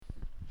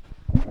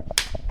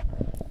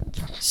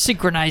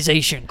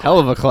Synchronization. Hell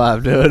of a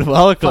collab, dude.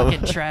 Welcome.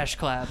 Fucking trash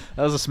collab.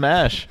 That was a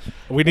smash.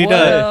 We need What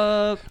a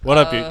up? what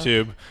up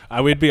YouTube.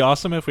 Would be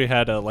awesome if we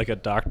had a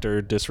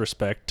Dr.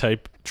 Disrespect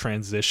type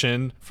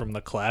transition from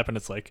the clap, and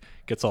it's like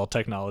gets all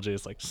technology.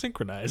 It's like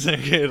synchronizing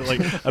it, like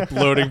a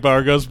loading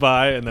bar goes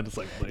by, and then it's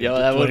like Yo,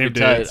 that would be lame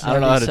tight. dudes. I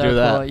don't know how to do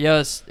that. Cool.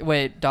 Yo,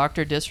 wait,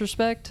 Dr.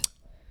 Disrespect?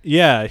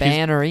 Yeah, he's,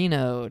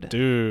 Bannerinoed.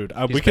 dude.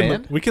 He's we can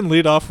banned? we can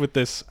lead off with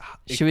this.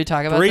 Should we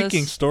talk about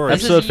breaking this? story?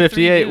 This is Episode E3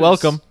 58, news.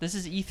 welcome. This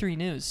is E3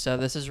 news, so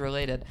this is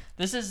related.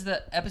 This is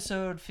the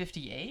episode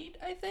 58,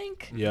 I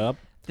think. Yep.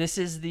 This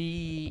is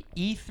the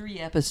E3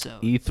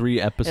 episode.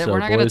 E3 episode, And we're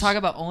not going to boys. talk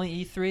about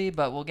only E3,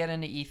 but we'll get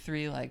into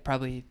E3 like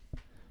probably.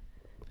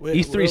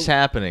 E3's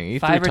happening. E3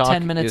 5 or talk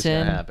 10 minutes is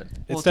gonna in. happen.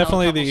 It's We'll tell a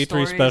definitely couple the E3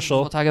 stories,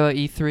 special. We'll talk about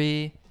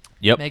E3.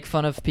 Yep. Make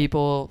fun of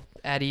people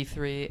at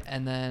E3,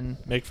 and then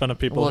Make fun of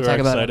people We'll who are talk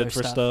about excited other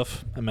for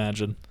stuff.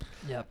 Imagine.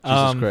 yep.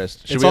 Jesus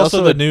Christ. Should It's we also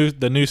also-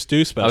 the new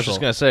stew special. I was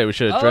just gonna say we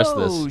should address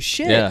Oh this.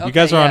 shit! Yeah. Okay, You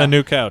guys are on yeah. a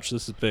new couch.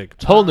 This is big.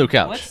 Whole new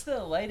couch. What's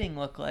the lighting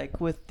look like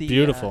with the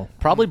Beautiful.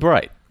 Probably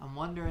bright, I'm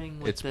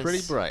wondering with It's this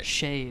pretty bright.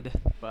 shade.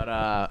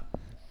 but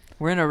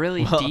We're in a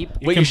really well, deep.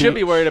 what you can should be-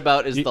 be worried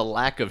about is you- the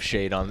lack of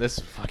shade on this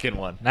fucking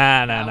one.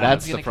 Nah.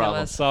 That's gonna the kill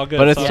problem. us. It's all good.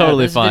 But it's all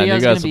totally good. this fine. You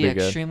video's guys gonna will be be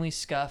good. extremely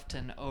scuffed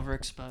and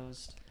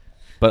overexposed.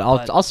 But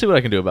but- I'll see what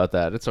I can do about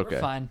that. It's okay.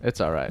 fine.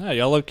 It's all right. Yeah,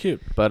 y'all look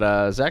cute.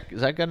 But Zach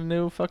got a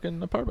new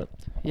fucking apartment.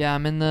 Yeah,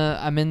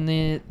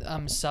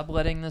 I'm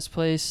subletting this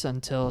place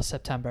until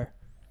September.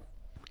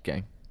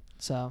 Gang.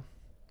 So.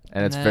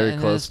 And it's then- very and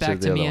then close it's back to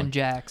the to other me one. and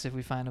Jax if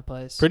we find a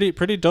place.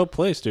 Pretty dope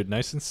place, dude.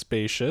 Nice and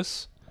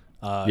spacious.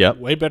 Yep.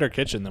 Way better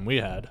kitchen than we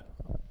had.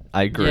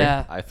 I agree.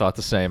 Yeah. I thought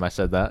the same. I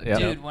said that. Yeah.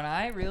 Dude, when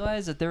I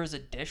realized that there was a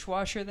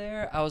dishwasher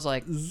there, I was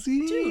like,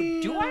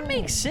 dude, do I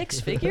make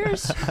 6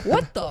 figures?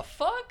 What the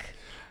fuck?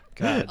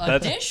 God, A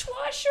that's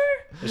dishwasher?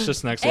 it's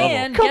just next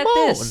And level. get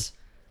Come this.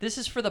 This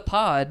is for the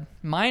pod.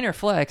 Minor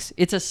flex.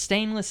 It's a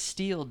stainless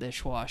steel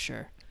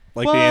dishwasher.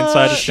 Like the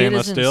inside is Shit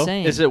stainless is steel.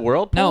 insane. Is it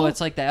Whirlpool? No,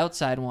 it's like the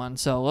outside one,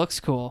 so it looks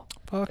cool.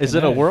 Is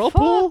it a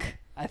Whirlpool? Fuck.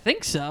 I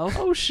think so.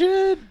 Oh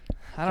shit.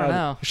 I don't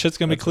know. Shit's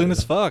gonna be That's clean what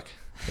as fuck.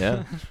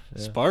 Yeah.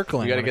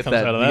 Sparkling. You gotta when it get comes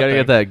that. out of You gotta thing.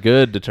 get that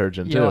good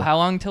detergent Yo, too. how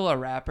long till a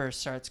rapper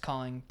starts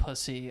calling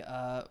pussy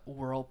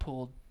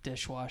Whirlpool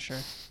dishwasher?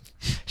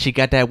 She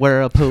got that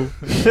Whirlpool.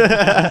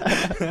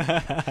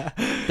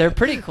 They're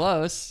pretty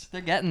close.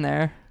 They're getting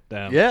there.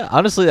 Damn. Yeah,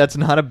 honestly, that's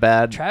not a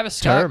bad Travis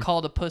Scott term.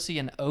 called a pussy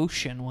an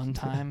ocean one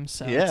time.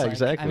 So Yeah, it's like,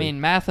 exactly. I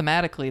mean,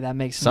 mathematically, that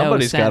makes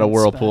Somebody's no sense. got a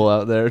Whirlpool but-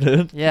 out there,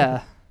 dude.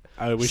 Yeah,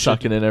 We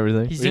Sucking in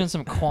everything. he's doing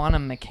some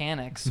quantum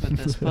mechanics with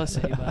this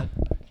pussy. But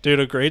Dude,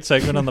 a great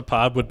segment on the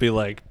pod would be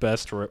like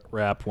best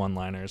rap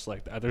one-liners.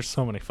 Like, there's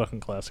so many fucking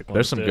classic ones.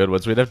 There's some dude. good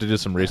ones. We'd have to do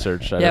some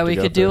research. I'd yeah, have to we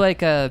go could do through.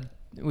 like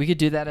we could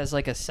do that as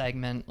like a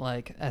segment,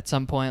 like at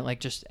some point,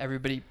 like just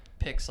everybody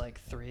picks like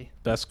 3.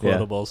 Best Yeah.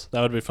 quotables.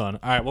 That would be fun.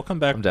 All right, we'll come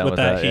back I'm down with with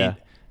that that, heat yeah.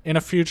 in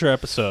a future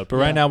episode. But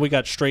Yeah. right now, we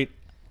got straight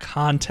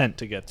content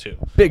to get to.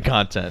 big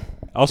content.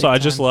 Also, Big I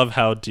just time. love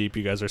how deep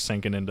you guys are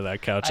sinking into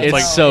that couch. I It's know.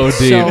 like It's so It's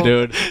deep, so-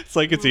 dude. it's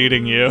like it's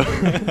eating you.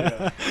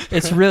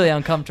 It's really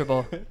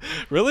uncomfortable.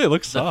 Really, it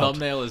looks The soft.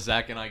 thumbnail is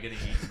Zach and I getting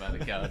eaten by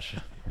the couch.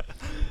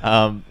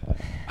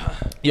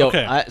 Yo,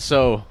 Okay.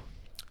 so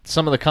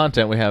some of the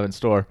content we have in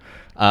store.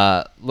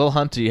 Lil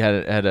Hunty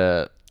had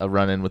a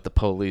run-in with the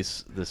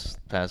police this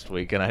past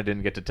week, and I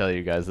didn't get to tell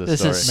you guys this This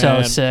story. is so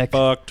Man, sick.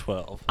 Fuck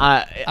 12.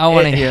 I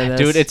wanna hear this.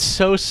 dude. It's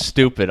so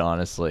stupid,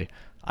 honestly.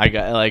 I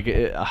got like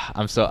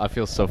I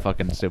feel so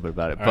fucking stupid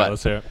about it. All but right,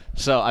 let's hear it.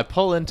 so I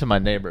pull into my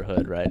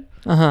neighborhood, right?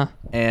 Uh-huh.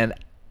 And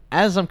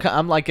as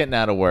I'm like getting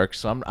out of work,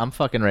 so I'm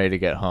fucking ready to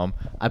get home.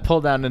 I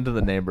pull down into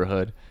the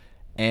neighborhood,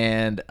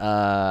 and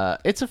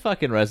it's a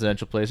fucking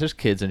residential place. There's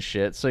kids and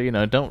shit, so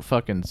don't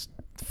fucking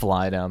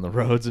fly down the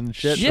roads and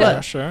shit. Yeah.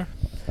 But- Sure.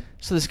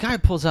 so this guy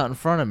pulls out in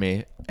front of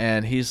me,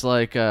 and he's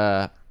like,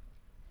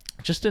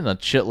 just in a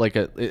shit like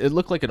it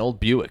looked like an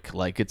old Buick,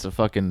 like it's a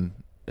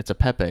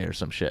Pepe or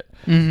some shit.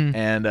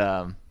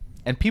 Mhm.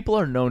 And people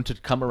are known to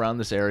come around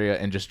this area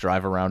and just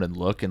drive around and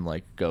look and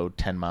like go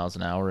 10 miles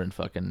an hour and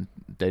fucking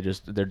they're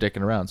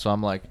dicking around. So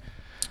I'm like,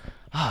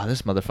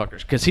 this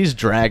motherfucker's, because he's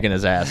dragging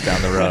his ass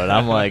down the road.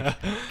 I'm like,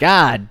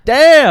 God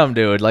damn,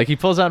 dude. Like he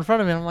pulls out in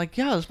front of me and I'm like,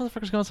 yeah, this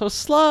motherfucker's going so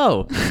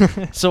slow.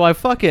 So I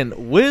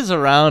fucking whiz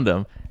around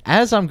him.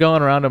 As I'm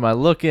going around him, I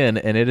look in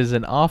and it is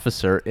an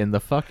officer in the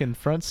fucking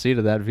front seat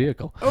of that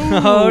vehicle.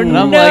 Oh, And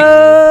I'm like,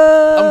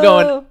 I'm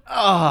going,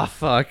 oh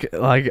fuck,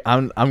 like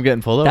I'm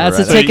getting pulled over. That's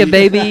right a ticket,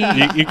 baby.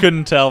 You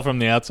couldn't tell from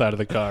the outside of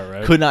the car,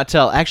 right? Could not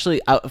tell.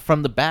 Actually,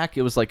 from the back,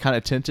 it was like kind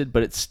of tinted,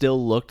 but it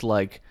still looked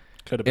like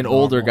Could have an been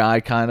older normal. guy,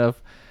 kind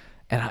of.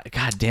 And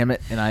God damn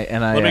it! And I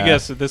Let me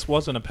guess. This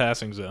wasn't a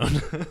passing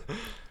zone.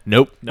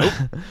 Nope.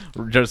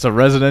 Just a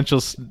residential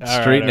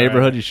right, street all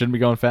neighborhood. right. You shouldn't be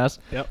going fast.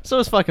 Yep. So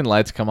his fucking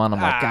lights come on. I'm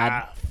like,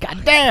 Ah.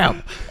 God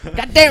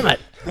damn it!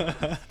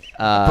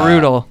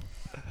 Brutal.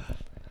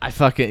 I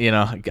fucking,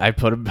 I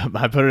put it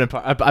in.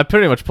 I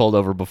pretty much pulled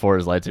over before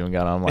his lights even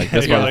got on. I'm like,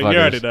 this You're like, you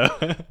already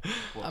motherfucker.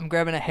 know. I'm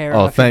grabbing a hair. Oh,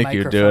 off your thank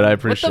you, dude. microphone. I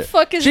appreciate. What the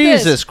fuck is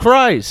Jesus this?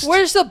 Christ!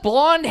 Where's the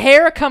blonde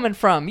hair coming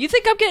from? You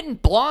think I'm getting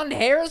blonde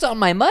hairs on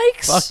my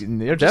mics?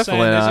 Fucking, you're Just saying,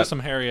 definitely these are not. some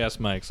hairy ass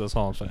mics. That's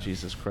all I'm saying.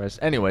 Jesus Christ.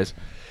 Anyways,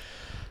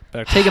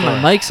 Back to Taking the my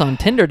story. mics on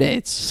Tinder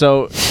dates.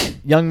 so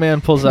young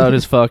man pulls out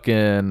his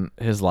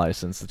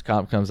license. The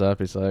cop comes up.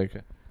 He's like,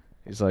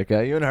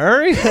 you in a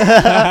hurry?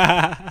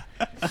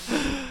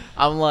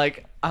 I'm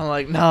like,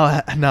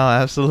 no,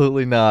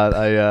 absolutely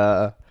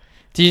not.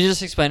 Do you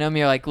just explain to him?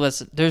 You're like,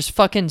 listen, there's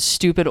fucking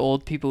stupid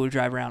old people who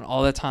drive around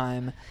all the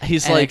time.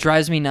 He's and like, it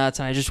drives me nuts,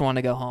 and I just want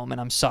to go home, and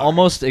I'm sorry.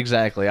 almost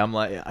exactly. I'm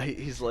like,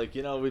 he's like,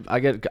 I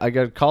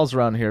get calls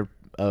around here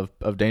of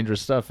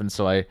dangerous stuff, and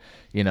so I,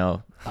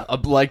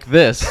 like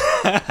this,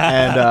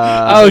 and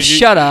Oh, you-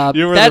 shut up.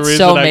 you were the That's reason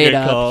so I made get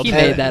up. called. He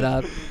made that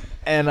up.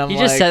 and I'm He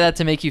like, just said that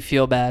to make you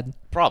feel bad.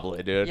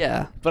 probably, dude.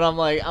 Yeah. But I'm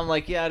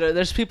like, yeah.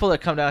 There's people that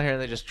come down here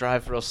and they just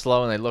drive real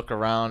slow and they look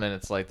around and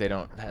it's like they're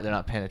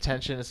not paying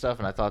attention and stuff.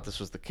 And I thought this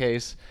was the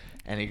case.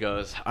 And he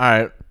goes, all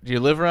right, do you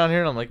live around here?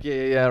 And I'm like,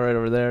 yeah, right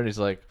over there. And he's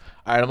like,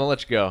 all right, I'm gonna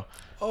let you go.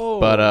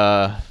 Oh. But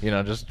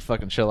just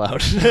fucking chill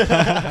out.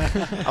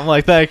 I'm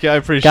like, thank you, I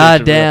appreciate God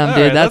you, bro." damn, All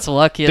dude. right, that's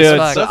lucky as Dude,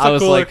 fuck. so That's I a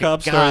was cooler like,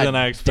 cop story God than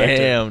I expected.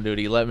 Damn, dude,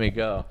 he let me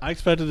go. I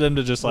expected them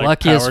to just like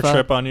Lucky as power fuck.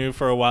 trip on you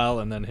for a while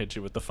and then hit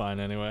you with the fine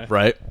anyway.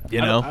 Right? I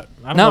don't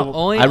No, know.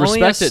 only I only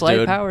a respect it, slight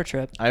dude. power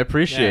trip. I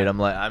appreciate. Yeah. I'm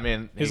like, I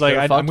mean, He's he like,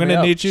 could've I'm fucked me gonna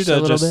up. need you Just a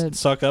to little just bit.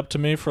 suck up to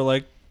me for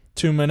like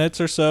 2 minutes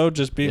or so.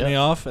 Just beat Yeah. me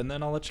off, and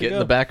then I'll let you Get go. in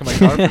the back of my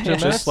car for 2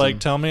 minutes. Just like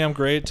and tell me I'm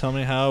great. Tell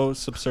me how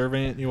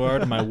subservient you are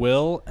to my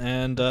will,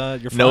 and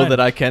you're fine. know that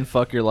I can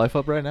fuck your life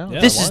up right now. Yeah.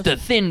 This why? is the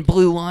Thin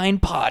Blue Line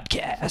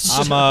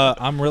podcast.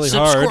 I'm really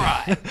hard.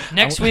 Subscribe.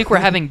 Next week we're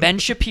having Ben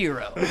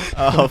Shapiro.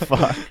 Oh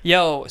fuck.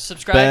 Yo,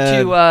 subscribe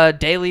Ben. to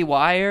Daily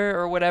Wire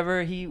or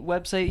whatever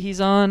website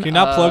he's on. Can you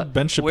not plug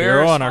Ben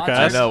Shapiro on our I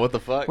cast? know what the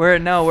fuck. We're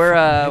we're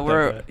that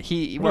we're What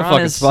a on fucking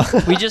his.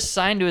 spot. We just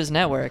signed to his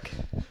network.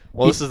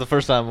 Well, this is the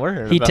first time we're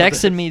hearing. He about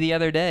texted this. me the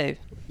other day.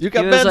 You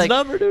got he was Ben's like-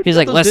 number, dude. he's You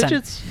like, got those "Listen,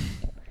 digits?"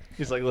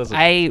 He's like, listen.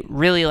 I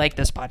really like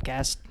this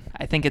podcast.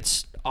 I think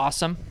it's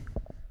awesome.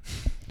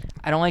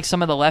 I don't like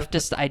some of the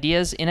leftist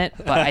ideas in it,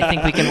 but I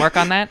think we can work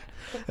on that.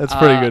 That's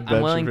pretty good, Ben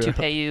I'm willing to Shapiro.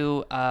 pay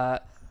you a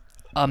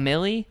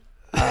milli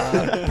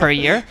per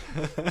year.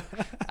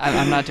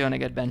 I'm not doing a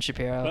good Ben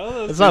Shapiro.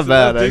 Well, It's not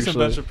bad, decent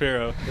Ben actually.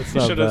 Shapiro. It's You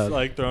not should have bad.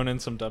 like thrown in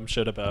some dumb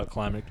shit about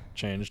climate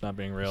change not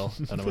being real,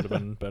 then it would have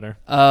been better.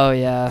 Oh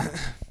yeah.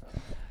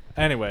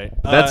 Anyway,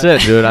 That's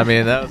it, dude. I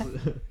mean, that was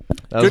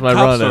Good my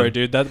cop run. story,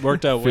 dude. That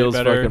worked out way Feels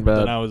better fucking bad.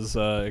 than I was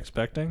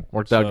expecting.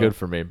 Worked out So, good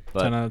for me, 10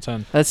 but out of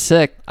 10. That's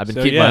sick. I've been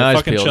So, keeping yeah, my eyes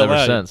fucking peeled chill ever out,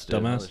 you since, dude.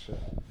 dumbass. Holy shit.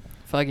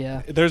 Fuck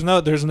yeah. There's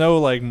no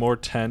like more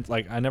tense.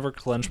 Like I never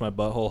clench my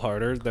butthole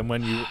harder than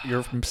when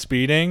you're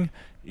speeding.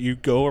 You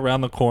go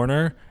around the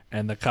corner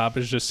and the cop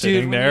is just Dude,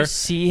 sitting when there. you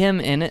see him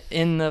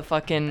in the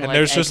fucking And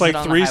there's just exit like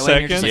on the 3 highway,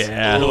 and you're seconds. just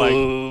Yeah. You're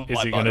 "Ooh, like, is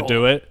my he gonna butthole."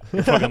 do it?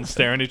 You're fucking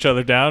staring each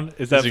other down.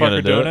 Is that he gonna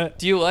fucker do doing it? it?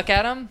 Do you look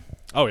at him?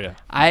 Oh yeah.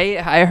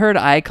 I heard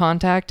eye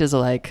contact is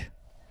like,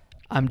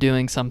 I'm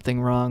doing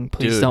something wrong.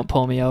 Please Dude, don't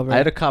pull me over. I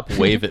had a cop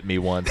wave at me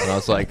once, and I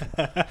was like,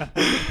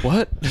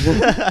 "What?"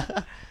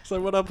 It's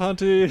like, what up,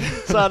 Hunty?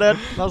 Saw that.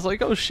 And I was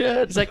like, "Oh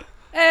shit!" He's like,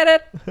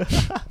 edit.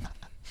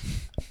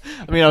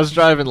 I mean, I was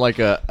driving like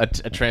a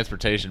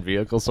transportation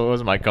vehicle, so it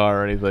wasn't my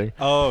car or anything.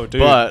 Oh, dude.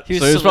 But He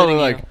was so he was probably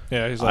saluting like, you.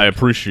 yeah, he's "I like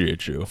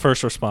appreciate you."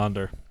 first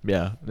responder.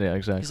 Yeah,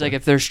 exactly. He's like,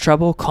 if there's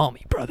trouble, call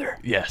me, brother.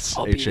 "Yes,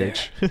 I'll be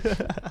HH."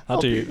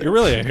 Hunty, you're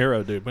really a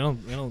hero, dude. We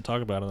don't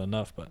talk about it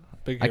enough, but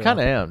big I hero. kind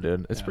of am,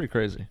 dude. It's Yeah. pretty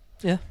crazy.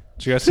 Yeah,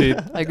 Did you guys see?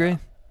 I agree.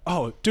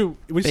 Oh, dude,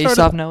 we Based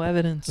started. off no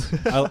evidence.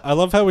 I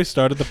love how we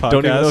started the podcast.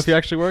 Don't even know if you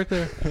actually work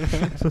there.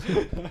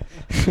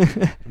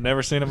 I've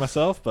never seen it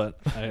myself, but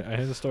I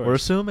hear the story. We're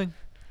assuming.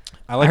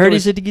 I like heard that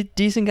he's a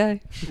decent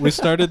guy. we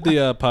started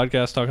the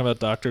podcast talking about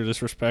Dr.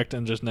 Disrespect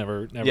and just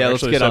never Yeah, let's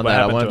actually get said on what that. I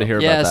happened wanted to him. hear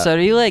Yeah, about that. so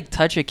do you like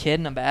touch a kid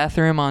in a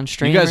bathroom on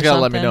stream? You guys or gotta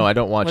let me something? know. I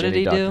don't watch What did any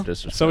he Dr. do?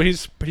 Disrespect. So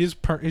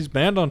he's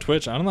banned on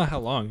Twitch. I don't know how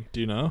long.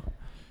 Do you know?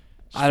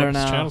 I don't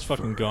His know. channel's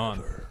fucking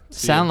gone.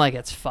 Sound like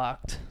it's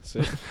fucked.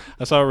 See,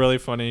 I saw a really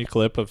funny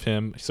clip of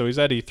him. So he's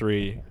at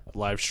E3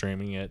 live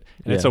streaming it,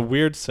 and it's Yeah. a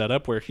weird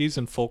setup where he's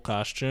in full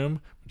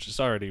costume, which is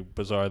already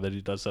bizarre that he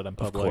does that in Of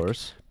public.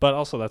 course. But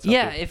also that's how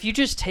Yeah, people- if you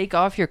just take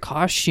off your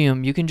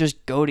costume, you can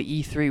just go to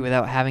E3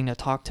 without having to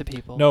talk to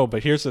people. No,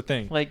 but here's the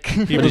thing. Like, He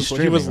But he's was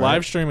streaming, live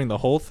right? streaming the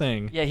whole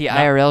thing. yeah, he Not-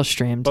 IRL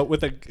streamed. But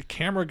with a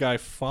camera guy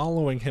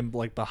following him,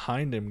 like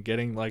behind him,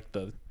 getting like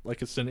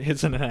it's in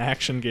an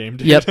action game,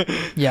 dude. Yep.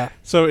 Yeah.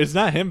 So it's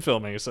not him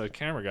filming; it's a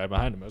camera guy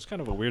behind him. It was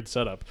kind of a weird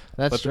setup.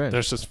 That's but strange.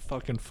 There's this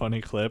fucking funny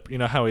clip. You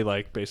know how he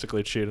like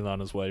basically cheated on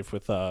his wife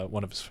with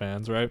one of his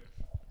fans, right?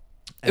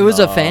 It was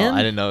a No, fan? I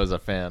didn't know it was a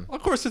fan.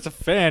 Of course, it's a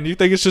fan. You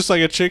think it's just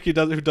like a chick who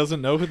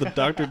doesn't know who the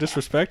Dr.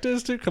 Disrespect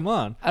is, dude? Come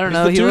on. I don't He's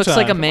know. the He looks like a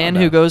two-time. man Come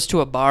on who now. goes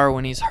to a bar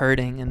when he's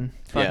hurting and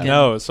Fucking-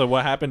 No, so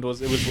what happened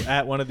was it was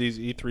at one of these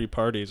E3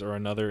 parties or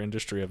another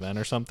industry event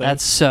or something.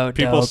 That's so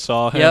People dope.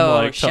 saw him Yo,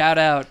 like shout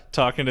out.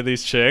 talking to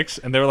these chicks,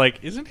 and they were like,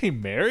 "Isn't he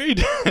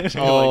married?" And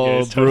you're Oh, like, "Yeah,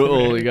 he's totally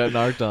brutal! married." You got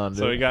narked on, dude.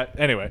 So he got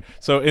anyway.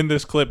 So in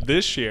this clip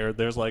this year,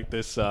 there's like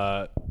this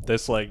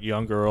like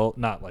young girl,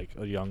 not like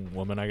a young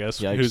woman, I guess,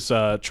 Yikes.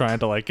 who's trying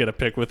to like get a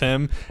pic with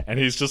him, and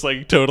he's just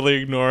like totally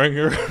ignoring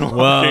her and walking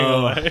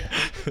Whoa. away.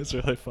 It's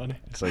really funny.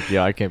 It's like,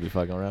 yeah, I can't be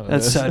fucking around with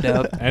That's this. so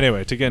dope.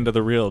 Anyway, to get into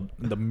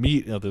the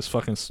meat of this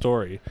fucking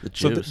story. The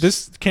So juice.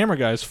 this camera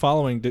guy is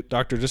following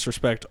Dr.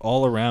 Disrespect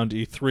all around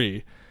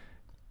E3,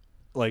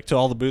 like to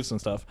all the booths and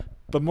stuff.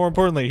 But more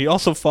importantly, he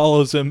also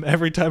follows him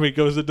every time he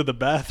goes into the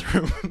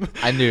bathroom.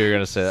 I knew you were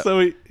gonna say that. So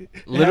he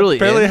Literally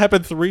apparently in- it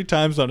happened 3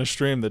 times on a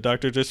stream that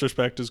Dr.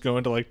 Disrespect is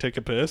going to like take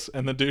a piss,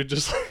 and the dude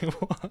just like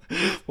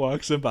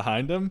walks in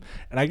behind him.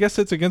 And I guess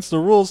it's against the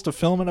rules to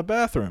film in a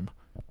bathroom.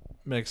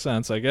 Makes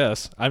sense, I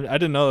guess. I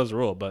didn't know that was a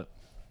rule, but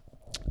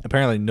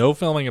apparently no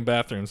filming in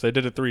bathrooms. They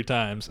did it 3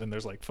 times, and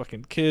there's like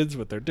fucking kids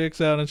with their dicks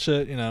out and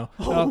shit. You know.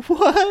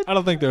 What? I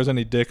don't think there was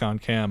any dick on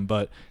cam,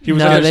 but he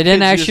was. No, There's they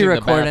didn't kids actually using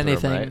the record bathroom,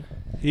 anything. right?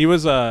 He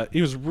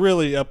was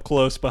really up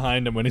close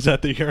behind him when he's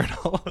at the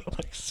urinal,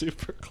 like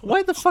super close.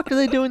 Why the fuck are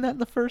they doing that in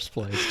the first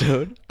place,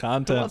 dude? Who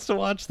Content. wants to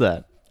watch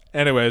that?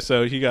 Anyway,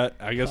 so he got.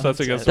 I guess that's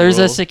against There's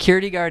the a rules.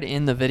 security guard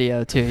in the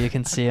video too. You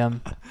can see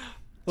him.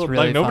 Well,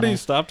 really like nobody funny.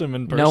 stopped him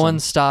in person. No one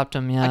stopped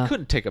him. Yeah. I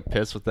couldn't take a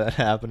piss with that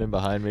happening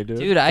behind me, dude.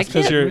 Dude, I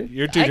Because can't.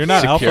 you're I not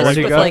can't alpha piss like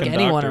with the like fucking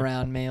anyone doctor.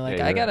 around me. Like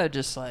Yeah, I you're gotta right.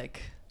 just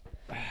like,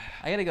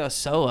 I gotta go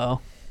solo.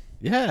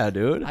 Yeah,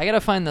 dude. I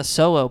gotta find the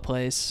solo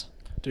place.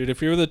 Dude,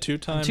 if you were the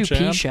 2-time Too pee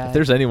champ, shy. If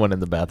there's anyone in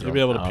the bathroom,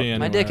 You'll be able to out. pee in.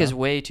 My anywhere, dick is huh?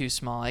 way too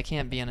small. I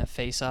can't be in a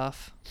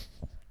face-off.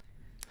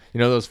 You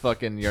know those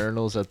fucking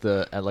urinals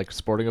at like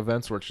sporting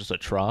events where it's just a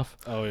trough?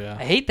 Oh yeah.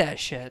 I hate that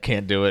shit.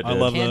 Can't do it, I dude.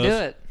 love Can't those.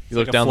 do it. You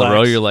It's look like a down the row,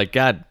 flex. you're like,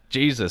 God,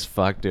 Jesus,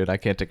 fuck, dude, I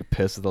can't take a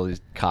piss with all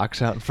these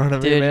cocks out in front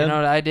of me, Dude, man. you know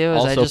what I do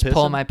is I Also just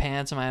pull pissing? my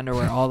pants and my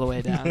underwear all the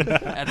way down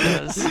at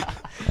those,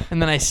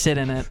 and then I sit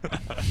in it.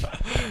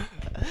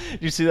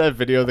 You see that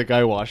video of the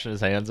guy washing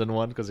his hands in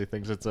one because he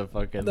thinks it's a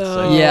fucking.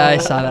 No. sink? Yeah, I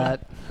saw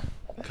that.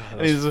 God,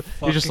 And he's that's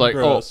just fucking like,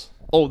 gross.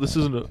 oh, this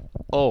isn't a.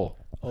 Oh.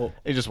 Oh.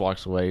 He just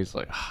walks away. He's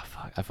like, ah,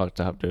 fuck, I fucked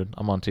up, dude.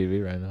 I'm on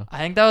TV right now. I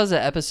think that was an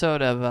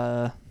episode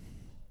of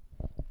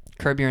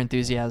Curb Your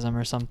Enthusiasm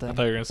or something. I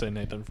thought you were gonna say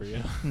Nathan for you.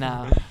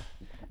 No.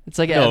 It's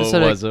like an No, it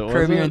episode wasn't, of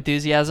Curb Your was it?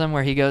 Enthusiasm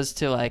where he goes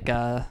to like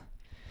I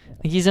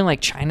think he's in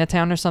like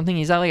Chinatown or something.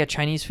 He's at like a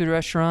Chinese food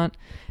restaurant,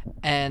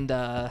 and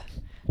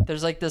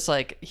there's like this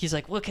like he's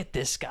like, look at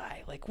this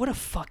guy, like what a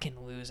fucking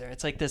loser.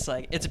 It's like this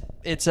like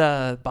it's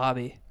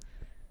Bobby.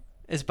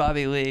 It's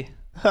Bobby Lee.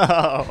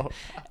 Oh.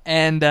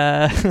 And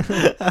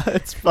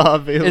It's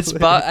Bobby. it's Lee.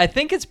 I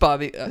think it's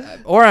Bobby,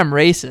 or I'm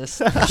racist.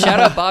 Shout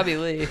out Bobby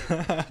Lee.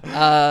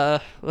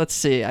 Let's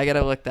see. I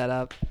gotta look that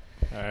up.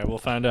 All right, we'll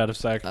find out if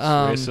Zach's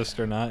Um, racist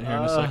or not here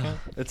in a second.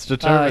 It's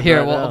determined. Here,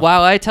 right well, now.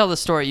 while I tell the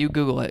story, you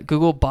Google it.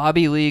 Google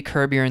Bobby Lee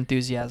Curb Your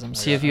Enthusiasm.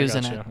 See if he was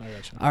in it. I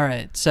got you. All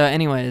right. So,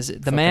 anyways, the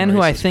Fucking man who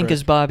I racist think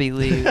is prick. Bobby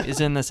Lee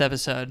is in this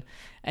episode,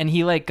 and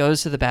he like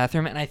goes to the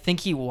bathroom, and I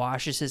think he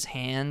washes his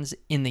hands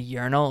in the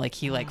urinal. Like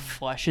he like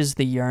flushes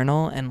the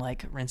urinal and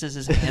like rinses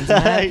his hands in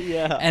that.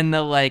 Yeah. And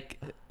the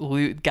like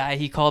guy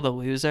he called a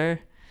loser,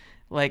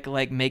 like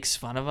makes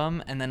fun of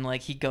him, and then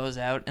like he goes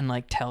out and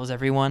like tells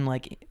everyone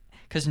like,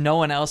 because no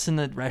one else in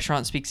the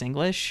restaurant speaks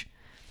English,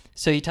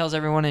 so he tells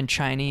everyone in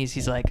Chinese.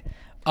 He's like,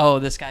 oh,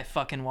 this guy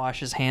fucking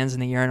washes hands in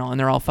the urinal, and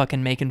they're all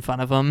fucking making fun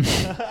of him.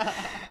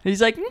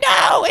 He's like,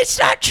 no, it's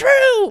not true.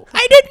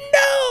 I didn't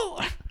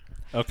know.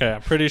 Okay,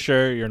 I'm pretty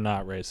sure you're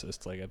not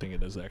racist. Like I think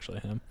it is actually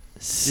him.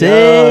 Sick.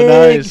 Yo,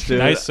 nice, dude.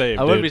 Nice save,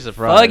 I wouldn't dude. be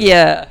surprised. Fuck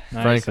yeah.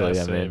 Nice Frankly,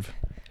 ass I mean, save.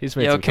 he's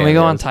made Yo, some can we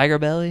go on cameos. Tiger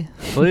Belly?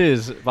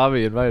 Please,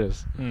 Bobby, invite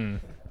us. Hmm.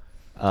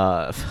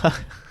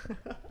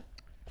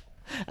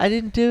 I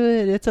didn't do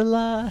it. It's a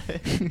lie.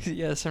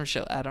 Yeah, some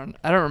show. I don't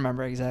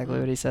remember exactly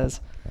what he says.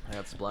 I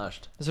got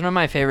splashed. It's one of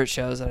my favorite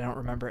shows. I don't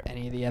remember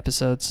any of the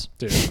episodes.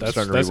 Dude,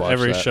 starting to that's rewatch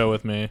every that. show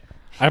with me.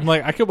 I'm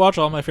like, I could watch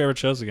all my favorite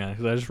shows again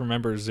because I just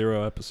remember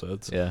 0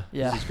 episodes. Yeah.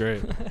 Yeah. This is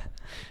great.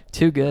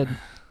 Too good.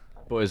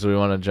 Boys, do we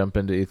want to jump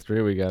into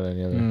E3? We got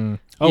any other? Mm.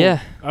 Oh,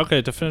 Yeah.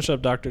 Okay, to finish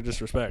up Dr.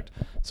 Disrespect.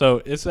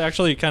 So it's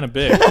actually kind of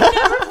big.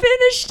 Never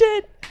finished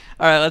it.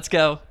 All right, let's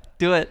go.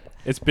 Do it.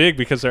 It's big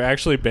because they're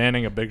actually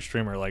banning a big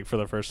streamer like for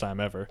the first time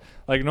ever.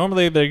 Like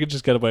normally they could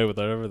just get away with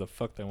whatever the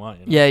fuck they want.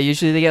 You know? Yeah,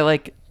 usually they get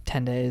like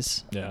 10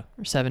 days Yeah.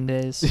 or 7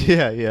 days.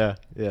 Yeah.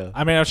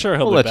 I mean, I'm sure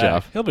he'll We'll be let you back.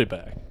 off. He'll be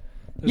back.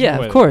 There's Yeah,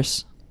 no way of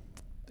course.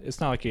 It's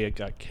not like he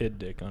got kid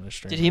dick on his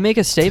stream. Did he make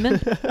a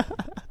statement?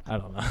 I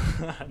don't know.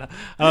 I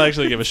don't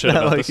actually give a shit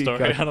Not about like the he story.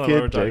 got I don't know kid why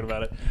we're talking dick.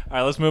 about it. All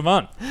right, let's move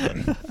on.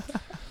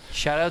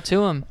 Shout out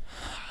to him.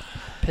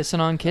 Pissing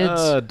on kids.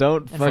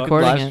 Don't And fucking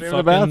recording live it. stream in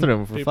the Fucking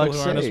bathroom for people fuck's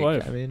who aren't his sake.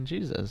 wife. I mean,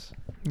 Jesus.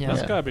 yeah.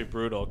 That's Yeah. gotta be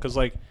brutal because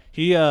like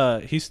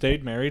he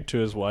stayed married to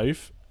his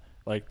wife,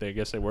 like I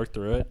guess they worked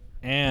through it,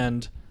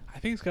 and I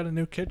think he's got a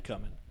new kid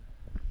coming.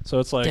 So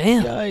it's like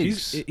Damn.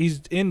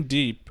 he's in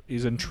deep,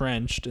 he's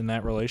entrenched in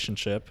that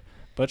relationship,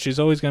 but she's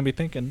always gonna be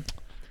thinking,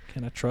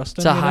 Can I trust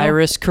him? It's a high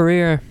risk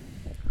career.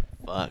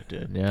 Fuck,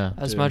 dude. Yeah.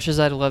 As Dude. much as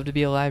I'd love to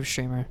be a live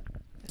streamer,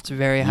 it's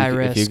very You high c- if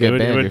risk. you get It would,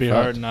 banned, it would you're be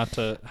fucked. hard not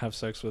to have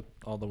sex with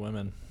all the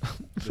women.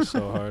 It's just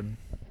so hard.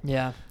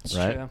 Yeah, it's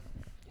Right? true.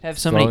 Have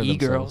so Throwing many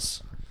themselves.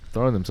 e-girls.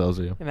 Throwing themselves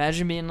at you.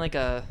 Imagine being like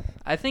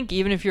I think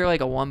even if you're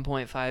like a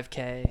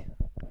 1.5K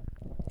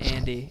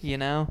Andy, you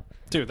know?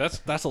 Dude,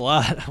 that's a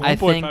lot. I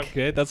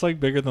 1.5K. That's like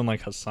bigger than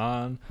like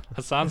Hassan.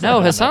 Hassan's No,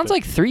 not Hassan's that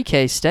like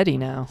 3K steady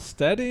now. big.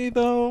 Steady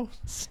though.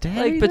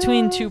 Like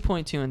between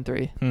 2.2 and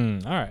 3.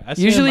 All right. I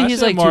Usually I he's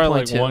see him like more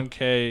like 2.2.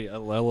 1K, a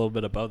little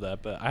bit above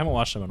that, but I haven't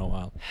watched him in a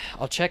while.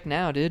 I'll check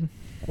now, dude.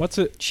 What's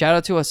it? Shout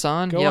out to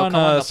Hassan. Go Yo, on,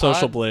 come on the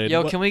Social pod. Blade.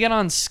 Yo, What- can we get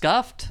on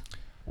Scuffed?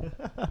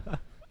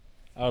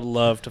 I would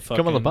love to fucking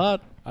Come on the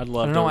pod. I'd I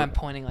love don't to. know why I'm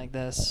pointing like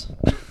this.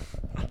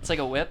 It's like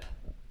a whip.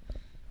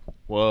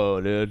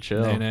 Whoa, dude,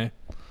 chill. Nay, nay.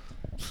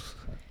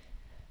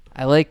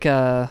 I like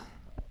I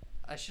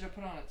should have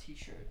put on a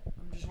t-shirt.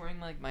 I'm just wearing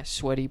like my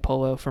sweaty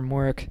polo from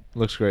work.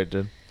 Looks great,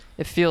 dude.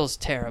 It feels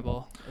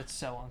terrible. It's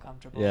so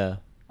uncomfortable. Yeah.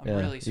 I'm yeah.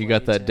 really You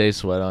got sweaty, that too. day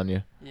sweat on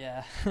you.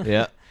 Yeah.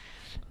 Yeah.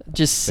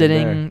 Just Been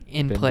sitting there.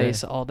 in Been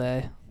place there. all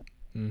day.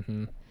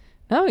 Mm-hmm.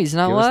 No, he's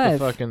not Give live. us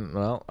the fucking.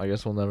 Well, I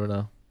guess we'll never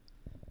know.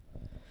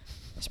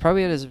 He's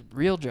probably at his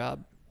real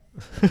job.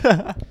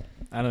 I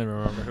don't even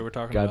remember who we're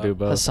talking Gotta about. do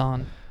both.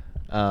 Hassan.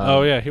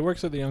 Oh yeah, he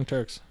works at the Young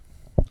Turks.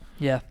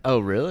 Yeah. Oh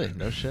really?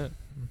 No shit.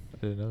 I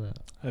didn't know that.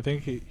 I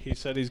think he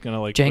said he's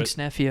gonna like Jank's quit.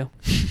 nephew.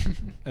 He's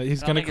I don't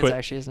gonna think quit. It's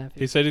actually his nephew.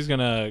 He said he's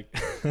gonna.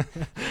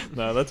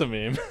 No, that's a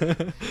meme.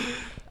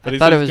 But he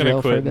thought said it he's was gonna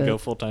real for a quit and bit. go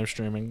full time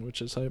streaming,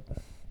 which is hype.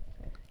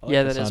 I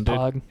Yeah, the that is sound, dude.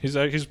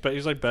 pog.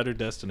 He's like better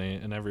Destiny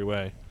in every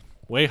way.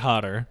 Way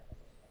hotter.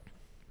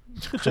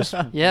 Just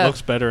Yeah.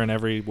 looks better in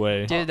every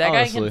way. Dude, that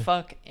guy Honestly. can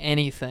fuck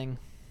anything.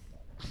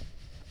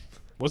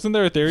 Wasn't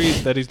there a theory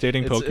that he's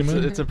dating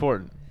Pokemon? It's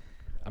important.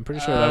 I'm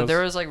pretty sure that was.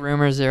 There was like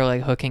rumors they were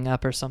like hooking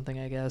up or something,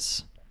 I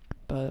guess.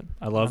 But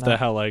I love don't know. that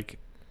how like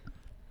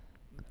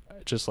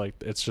just like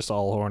it's just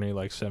all horny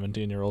like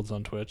 17-year-olds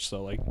on Twitch,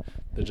 so like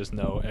they just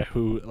know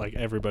who like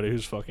everybody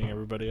who's fucking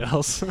everybody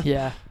else.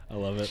 Yeah. I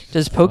love it.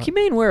 Does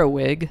Pokimane wear a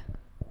wig?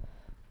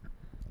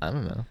 I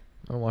don't know.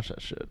 I don't watch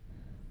that shit.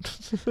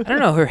 I don't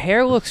know. Her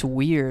hair looks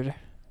weird.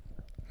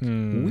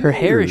 Her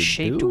hair is Weird,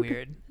 shaped dude.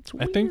 weird. It's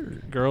I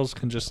think girls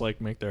can just like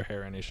make their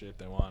hair any shape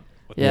they want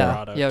with the Yeah.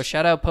 product. Yo,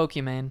 shout out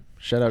Pokimane.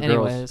 Shout out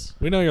Anyways, girls.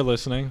 We know you're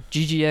listening.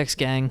 GGX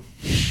gang.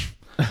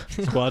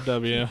 Squad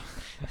W.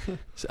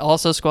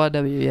 Also Squad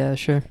W. Yeah,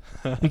 sure.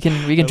 We can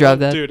I drive love-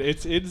 that. Dude,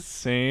 it's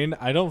insane.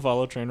 I don't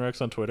follow Trainwrecks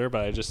on Twitter,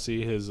 but I just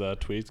see his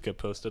tweets get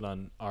posted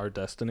on our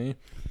Destiny.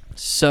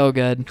 So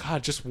good.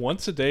 God, just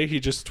once a day he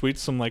just tweets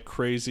some like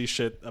crazy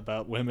shit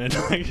about women.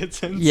 Like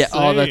it's insane. Yeah,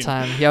 all the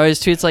time. He always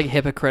tweets like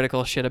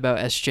hypocritical shit about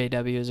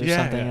SJWs or Yeah,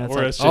 something. yeah, And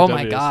or it's like, oh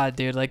my SJWs. god,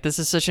 dude! Like this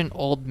is such an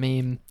old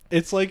meme.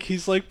 It's like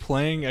he's like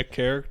playing a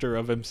character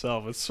of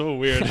himself. It's so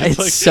weird. It's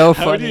like, so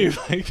how funny. do you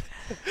like?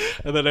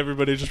 And then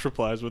everybody just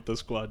replies with the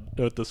squad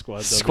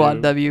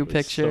Squad W It's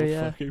picture, so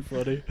yeah. fucking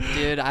funny.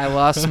 Dude, I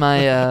lost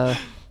my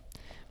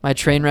my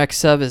Trainwreck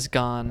sub is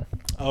gone.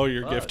 Oh,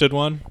 your gifted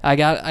one. I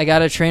got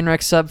a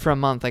Trainwreck sub for a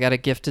month. I got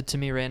it gifted to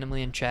me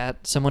randomly in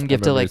chat. Someone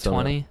gifted remember you like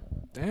telling 20.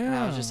 Damn. And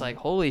I was just like,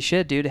 holy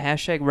shit, dude!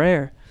 Hashtag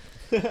rare.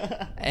 Did you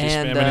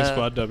And spam any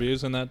squad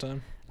W's in that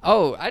time?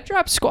 oh, I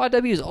drop squad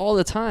W's all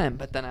the time,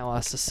 but then I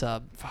lost a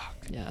sub. Fuck.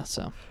 Yeah,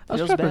 so I was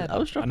feels dropping, bad. I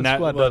was dropping And that-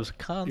 squad look, dubs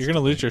constantly. You're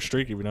gonna lose your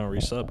streak if you don't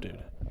resub, dude.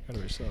 You gotta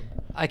resub.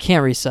 I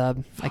can't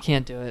resub. I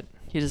can't do it.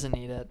 He doesn't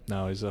need it.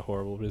 No, he's a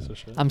horrible piece of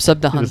shit. I'm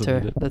sub to He doesn't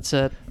Hunter. need it. That's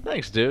it.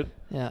 Thanks, dude.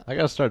 Yeah. I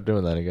gotta start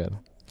doing that again.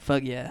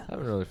 Fuck yeah. I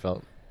haven't really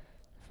felt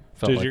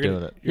Dude, like you're doing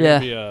gonna, it. You're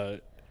Yeah.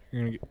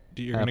 Gonna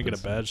be, you're gonna get a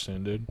Happens. badge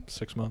soon, dude.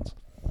 6 months.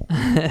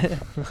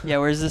 Yeah,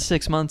 where's the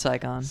 6 months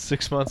icon?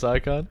 6 months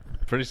icon.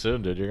 Pretty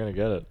soon, dude. You're gonna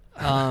get it.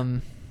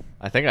 Um,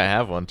 I think I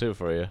have one too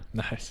for you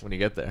Nice. when you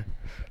get there.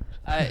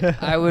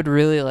 I would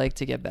really like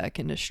to get back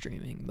into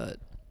streaming, but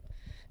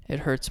it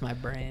hurts my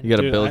brain. You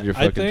gotta Dude, build your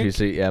I fucking think-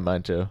 PC. Yeah,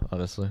 mine too.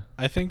 Honestly.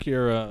 I think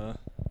you're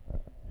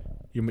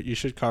you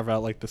should carve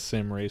out like the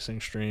sim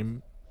racing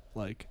stream,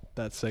 like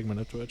that segment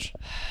of Twitch.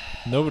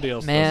 Nobody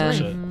else does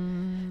that shit.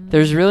 Man,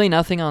 there's really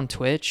nothing on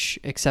Twitch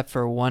except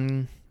for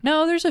one.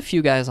 No, there's a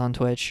few guys on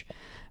Twitch,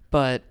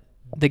 but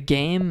the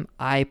game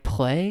I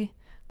play,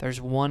 there's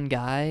one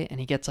guy and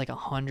he gets like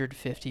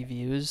 150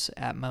 views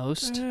at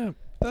most. Yeah,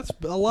 that's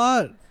a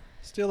lot.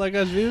 Steal that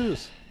guy's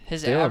views.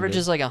 His Damn, average dude.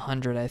 is like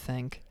 100, I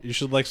think. You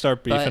should like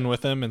start beefing But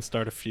with him and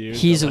start a feud.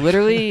 He's but, like-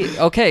 literally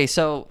okay.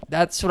 So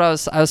that's what I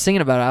was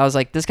thinking about. I was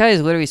like, this guy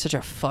is literally such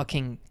a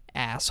fucking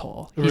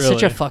asshole. He's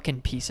such a Really?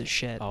 fucking piece of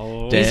shit.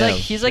 Oh, Damn.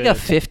 He's like a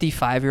shit.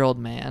 55-year-old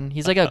man.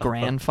 He's like a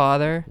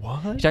grandfather. What?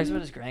 He talks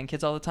about his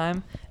grandkids all the time,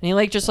 and he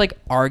like just like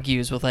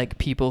argues with like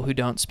people who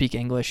don't speak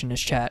English in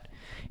his chat.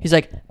 He's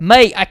like,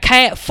 "Mate, I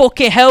can't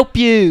fucking help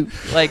you."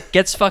 Like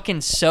gets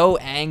fucking so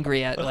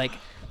angry at like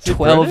he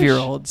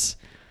 12-year-olds.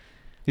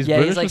 He's Yeah,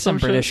 he's British like or some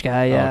shit? British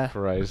guy, yeah. Oh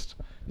Christ.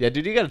 Yeah,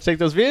 dude, you gotta take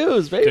those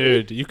views, baby.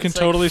 Dude, you can It's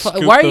like, totally fu-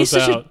 scoop why are you those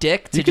such a out.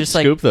 dick to You can just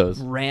like scoop those.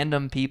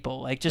 random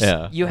people? Like just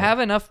Yeah. you have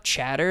enough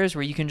chatters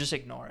where you can just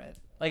ignore it.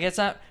 Like it's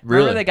not.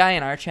 Really? Remember the guy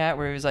in our chat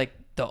where he was like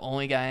the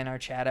only guy in our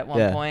chat at one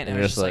Yeah, point, and it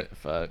you're was just just like,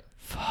 fuck,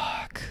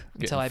 fuck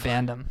Getting until I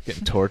banned him.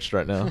 getting torched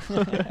right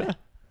now.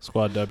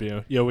 Squad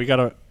W. Yo, we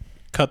gotta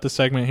cut the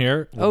segment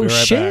here. We'll Oh, be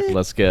right shit. back.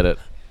 Let's get it.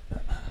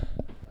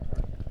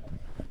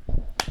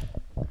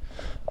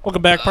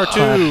 Welcome back, part 2,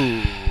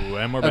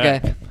 and we're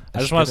back. Okay. I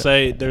just want to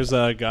say, there's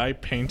a guy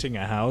painting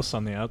a house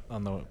on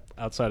the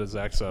outside of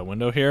Zach's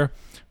window here.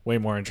 Way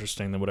more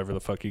interesting than whatever the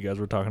fuck you guys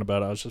were talking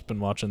about. I was just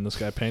been watching this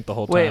guy paint the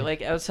whole time. Wait,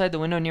 like outside the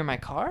window near my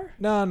car?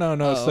 No, it's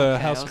Oh, the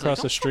okay. house I was across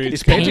like, the street.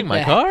 He's painting my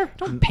the- car?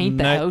 Don't paint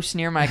the Ni- house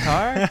near my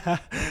car.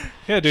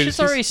 Yeah, dude, Shit's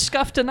already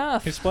scuffed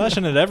enough. he's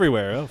splashing it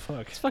everywhere. Oh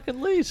fuck! It's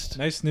fucking leased.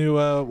 Nice new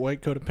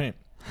white coat of paint.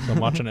 So I'm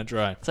watching it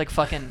dry. It's like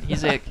fucking.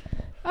 He's like,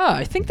 oh,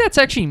 I think that's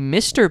actually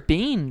Mr.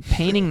 Bean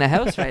painting the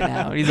house right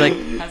now. He's like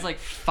has like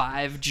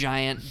 5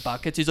 giant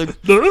buckets. He's like,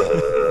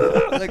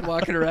 like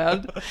walking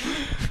around.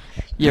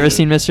 You ever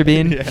seen Mr.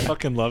 Bean? I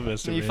fucking love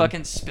this. And he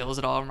fucking spills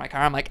it all over my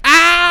car. I'm like,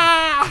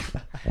 ah,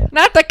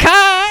 not the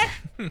car,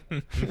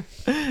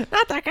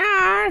 not the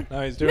car,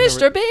 No, he's doing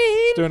Mr. He's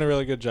Bean. doing a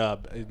really good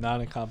job. He's not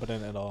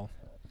incompetent at all.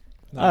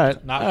 Not, All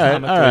right, not all right,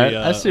 comically, all right.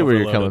 I see where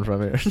you're coming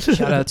overloaded. from here.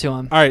 Shout out to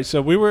him. All right,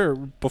 so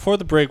before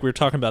the break, we were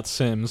talking about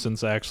Sims and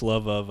Zach's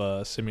love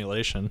of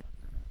simulation.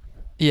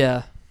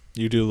 Yeah.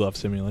 You do love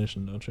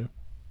simulation, don't you?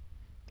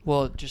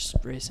 Well, just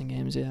racing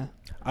games. Yeah.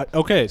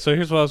 Okay, so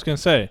here's what I was gonna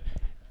say.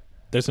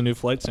 There's a new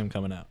flight sim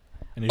coming out,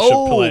 and you should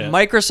Oh, play it.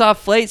 Microsoft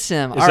Flight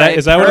Sim. Is All that- right,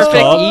 is that what it's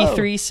perfect called?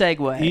 E3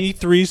 segue.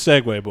 E3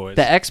 segue, boys.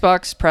 The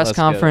Xbox press Let's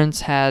get it.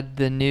 conference had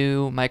the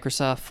new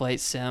Microsoft Flight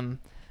Sim.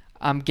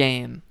 I'm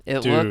game.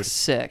 It Dude, looks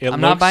sick. it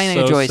I'm not looks buying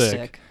a so joystick.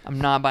 sick. I'm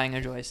not buying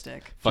a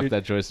joystick. Fuck Dude,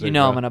 that joystick. You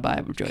know bro. I'm gonna buy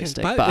a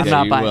joystick, buy- but I'm Yeah,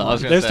 not you buying will. I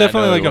was one. gonna There's say, I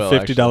definitely know like you a will,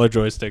 $50 actually.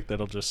 joystick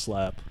that'll just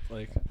slap.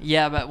 Like,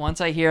 Yeah, but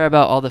once I hear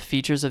about all the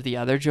features of the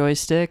other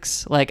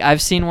joysticks, like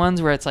I've seen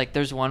ones where it's like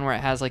there's one where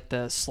it has like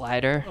the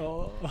slider,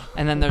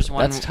 and then there's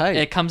one. That's tight.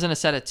 It comes in a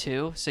set of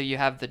 2, so you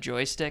have the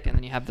joystick and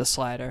then you have the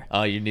slider.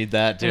 Oh, you need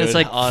that, dude. And it's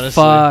like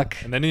honestly. fuck.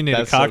 and then you need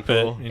That's a so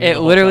cockpit. cool. You need a It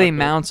whole literally cockpit.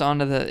 mounts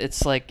onto the.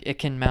 It's like it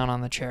can mount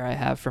on the chair I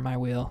have for my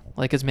wheel.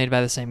 Like it's made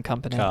by the same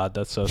company. God,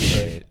 that's so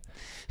sick.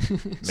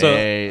 So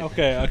Mate.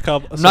 okay, a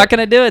couple. I'm not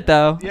gonna do it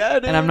though. Yeah,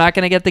 dude. And I'm not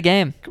gonna get the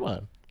game Come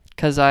on.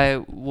 because I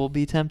will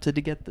be tempted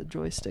to get the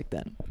joystick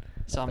then.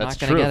 So I'm That's not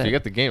gonna true. get If it. you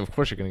get the game, of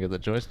course you're gonna get the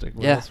joystick.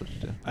 What Yeah. else would you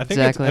do? I think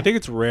Exactly. I think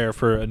it's rare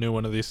for a new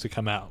one of these to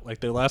come out.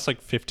 Like they last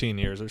like 15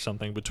 years or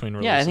something between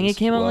releases. Yeah, I think it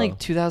came out Wow. like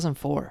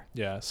 2004.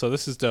 Yeah, so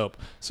this is dope.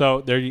 So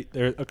there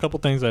are a couple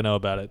things I know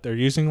about it. They're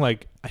using I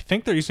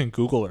think they're using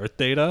Google Earth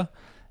data,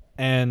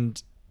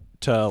 and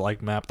to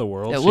like map the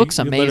world. It So looks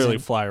you literally amazing.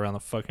 fly around the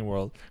fucking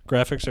world.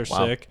 Graphics are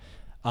Wow. sick.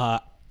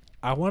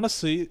 I want to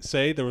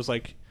say there was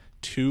like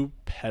 2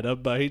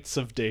 petabytes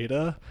of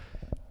data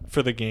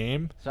for the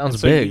game. Sounds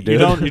And so big, you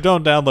dude. You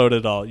don't download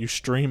it all. You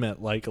stream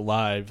it like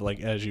live,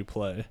 like as you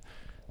play.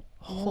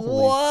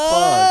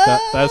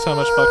 What? That's how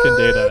much fucking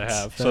data I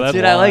have. So that's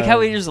Dude, I like how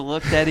we just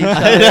looked at each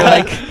other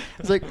like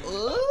it's like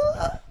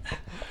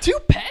 2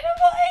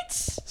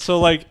 petabytes. So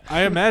like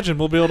I imagine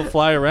we'll be able to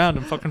fly around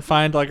and fucking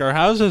find like our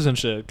houses and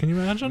shit. Can you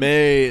imagine?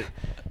 Mate,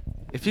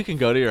 if you can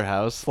go to your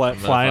house, I'm gonna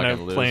Flying fucking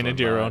a lose plane my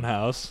into your mind. own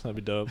house. That'd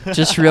be dope.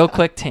 Just real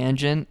quick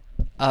tangent.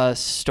 A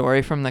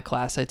story from the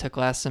class I took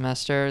last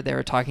semester. They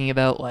were talking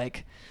about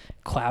like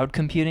cloud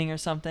computing or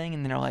something,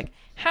 and they're like,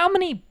 "How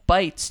many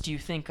bytes do you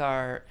think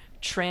are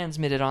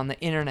transmitted on the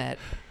internet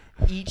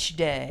each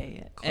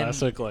day?"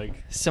 Classic And like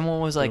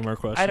someone was like, boomer "I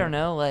question. don't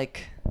know,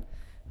 like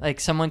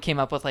someone came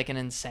up with like an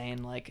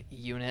insane like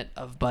unit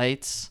of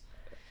bytes,"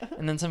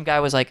 and then some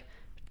guy was like,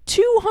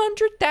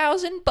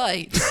 200,000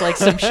 bytes, like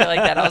some shit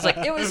like that. I was like,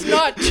 it was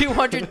not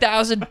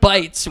 200,000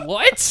 bytes.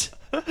 What?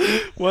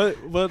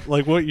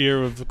 what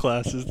year of the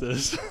class is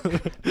this?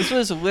 This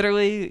was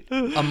literally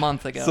a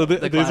month ago. So the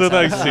these class are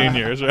I like was in.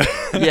 seniors, right?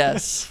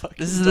 Yes,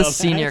 this is the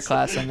senior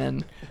class I'm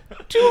in.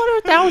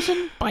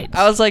 200,000 bytes.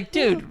 I was like,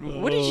 dude,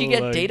 what did you Oh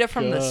get my data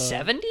from the God.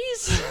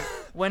 70s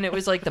when it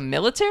was like the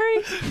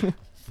military?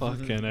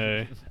 Fucking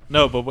A.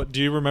 No, but what do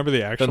you remember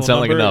the actual Doesn't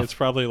sound like number? enough. It's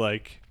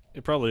probably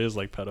it probably is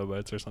like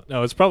petabytes or something.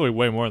 No, it's probably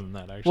way more than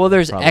that actually. Well,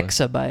 there's Probably.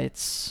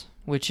 exabytes,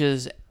 which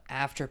is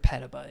after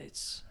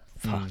petabytes.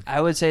 Fuck. I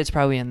would say it's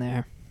probably in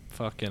there.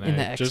 Fucking in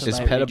A. the Just Is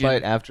exabyte petabyte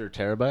region. after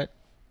terabyte?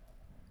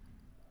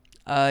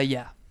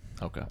 Yeah.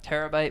 Okay.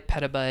 Terabyte,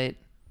 petabyte,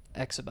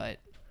 exabyte.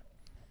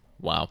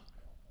 Wow.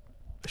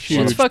 huge,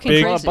 Shit's fucking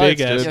big, crazy. big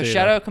Bytes, ass dude. Yo, data.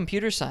 shout out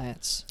computer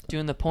science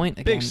doing the point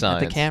again at the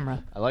science.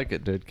 camera. I like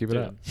it, dude. Keep it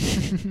Dude.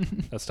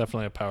 up. That's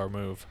definitely a power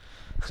move.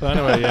 So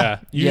anyway, yeah,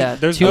 Yeah,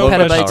 There's 2 no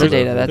petabytes question, of there's-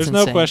 data, that's There's no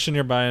insane. question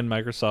you're buying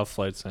Microsoft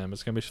Flight Sim.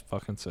 It's gonna be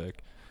fucking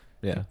sick.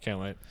 Yeah. Can't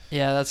wait.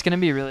 Yeah, that's gonna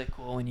be really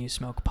cool when you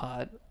smoke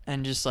pot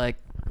and just like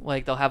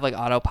they'll have like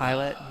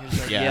autopilot. And you're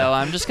just like, Yeah. yo,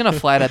 I'm just gonna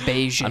fly to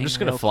Beijing. I'm just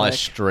gonna real fly quick.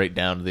 straight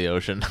down to the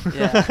ocean.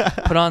 Yeah,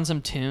 put on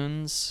some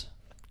tunes.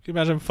 Can you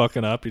imagine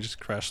fucking up? You just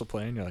crash the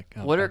plane. You're like,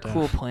 oh, What are goddamn.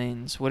 cool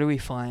planes? What are we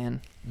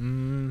flying?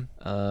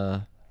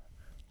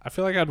 I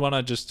feel like I'd want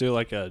to just do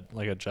like a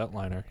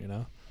jetliner, you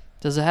know?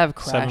 Does it have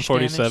crash damage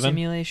 747?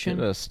 simulation?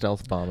 Get a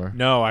stealth bomber.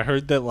 No, I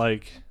heard that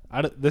like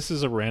This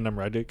is a random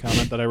Reddit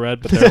comment that I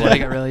read, but they're like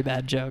like, a really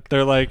bad joke.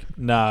 they're like,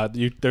 nah,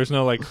 there's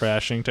no like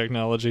crashing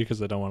technology because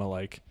they don't want to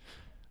like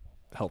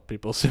help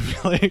people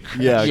simulate.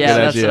 Yeah, Yeah,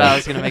 good that's idea. what I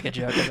was gonna make a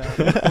joke about.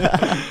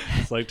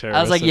 It's like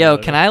I was like, yo,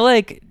 can I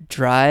like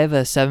drive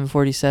a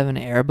 747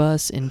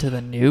 Airbus into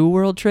the new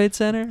World Trade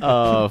Center?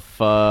 Oh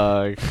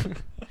fuck.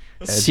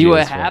 See Edgy what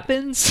as fuck.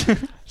 happens?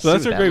 So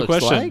that's See a what great that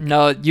looks question. like?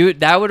 No,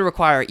 that would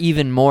require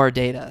even more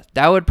data.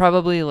 That would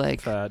probably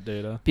like Fat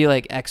data. be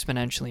like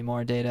exponentially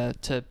more data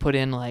to put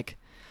in like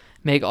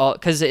make all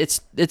because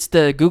it's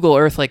the Google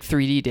Earth like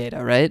 3D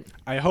data, right?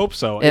 I hope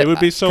so. It would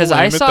be so because lame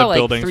I if saw the like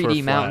buildings 3D were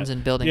flat. mountains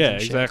and buildings. Yeah,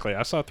 and shit. exactly.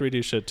 I saw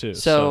 3D shit too.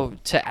 So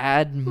to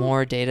add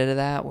more data to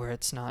that, where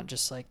it's not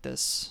just like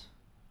this,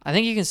 I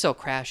think you can still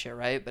crash it,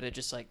 right? But it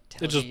just like it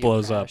tells just you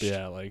blows up. crashed.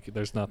 Yeah, like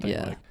there's nothing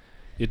Yeah. like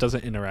it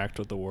doesn't interact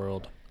with the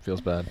world. Feels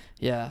bad.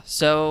 Yeah.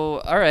 So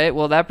all right,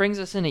 well that brings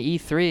us into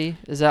E3.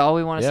 Is that all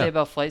we want to Yeah. say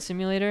about Flight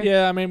Simulator?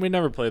 Yeah, I mean we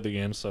never played the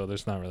game, so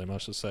there's not really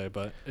much to say.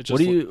 But it just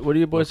What are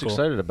you boys cool.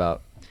 excited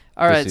about?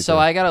 All to right. see So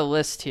that. I got a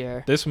list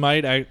here. this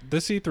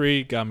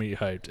E3 got me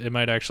hyped. It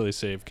might actually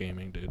save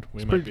gaming, dude.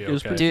 We might be it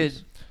was okay. pretty-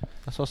 Dude,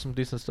 I saw some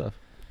decent stuff.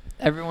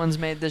 everyone's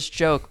made this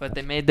joke, but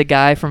they made the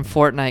guy from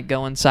Fortnite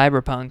go in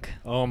Cyberpunk.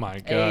 Oh my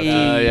god.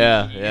 Hey.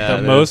 Yeah.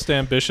 The most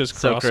ambitious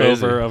So crossover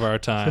crazy. of our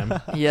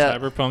time. Yeah.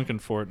 Cyberpunk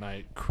and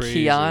Fortnite.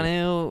 Crazy.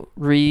 Keanu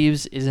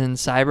Reeves is in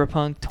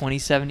Cyberpunk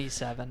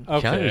 2077.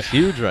 Okay. Keanu's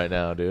huge right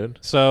now, dude.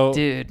 So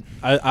Dude,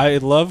 I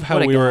love how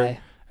what a we guy.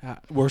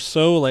 we're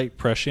so like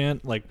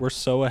prescient, like we're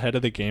so ahead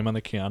of the game on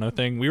the Keanu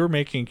thing. We were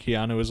making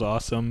Keanu is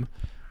awesome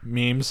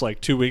memes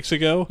like 2 weeks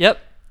ago. Yep.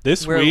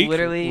 This We're week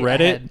literally Reddit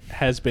ahead.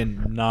 has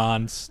been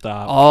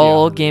non-stop.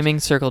 All Keanu gaming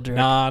Reeves. circle jerk.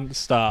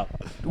 Non-stop.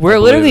 We're I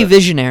believe literally it.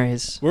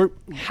 visionaries. We're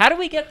How do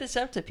we get this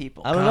out to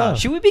people? I don't know.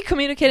 Should we be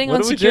communicating What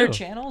on do we secure do?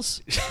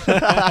 channels?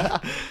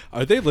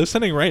 Are they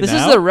listening right This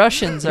now? is the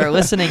Russians are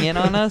listening in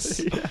on us.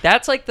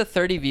 That's like the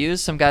 30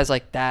 views. Some guys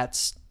like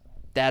that's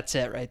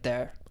it right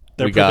there.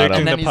 They're We got 'em. predicting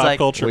And then the he's pop like-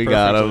 culture We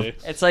got 'em.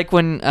 perfectly. It's like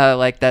when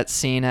like that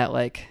scene at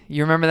like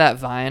you remember that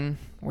Vine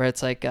where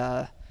it's like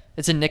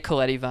it's a Nick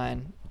Coletti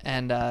Vine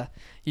and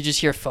you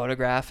just hear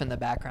Photograph in the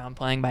background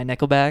playing by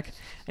Nickelback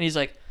and he's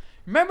like,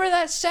 remember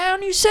that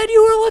sound you said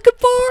you were looking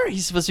for?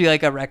 He's supposed to be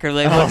like a record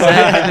label exec,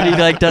 and then he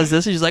like does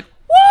this and he's like,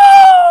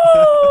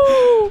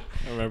 whoa.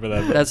 I remember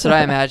that. That's what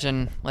I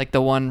imagine like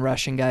the one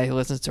Russian guy who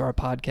listens to our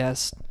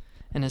podcast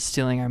and is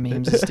stealing our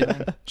memes is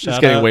doing.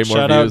 Just getting way more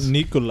shout views. out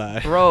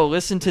Nikolai. Bro,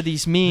 listen to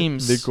these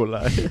memes.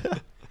 Nikolai.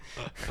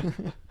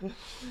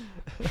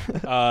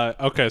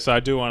 Okay, so I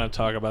do want to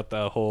talk about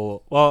the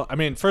whole. Well, I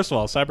mean, first of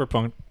all,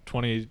 Cyberpunk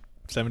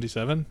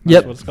 2077. That's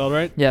Yep. what it's called,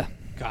 right? Yeah.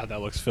 God,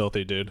 that looks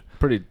filthy, dude.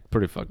 pretty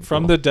fucking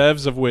From cool. the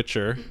devs of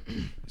Witcher,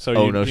 so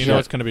Oh, you, no you shit. know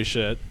it's gonna be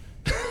shit.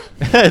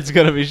 It's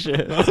gonna be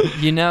shit.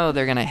 You know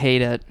they're gonna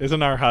hate it.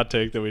 Isn't our hot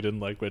take that we didn't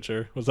like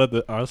Witcher? Was that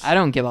us? I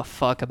don't give a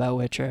fuck about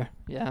Witcher.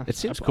 Yeah. It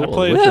seems I cool.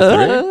 played-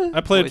 Witcher 3?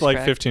 I played Voice like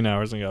crack. 15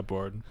 hours and got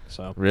bored.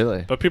 So,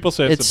 Really? but people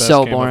say it's It's the best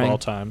so game boring. of all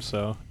time.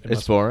 So It's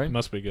must, boring? It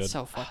must be good.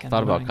 So fucking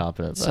Thought about boring.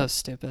 confident, So but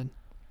stupid.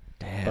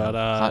 damn. But,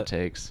 hot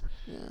takes.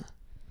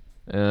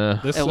 Yeah.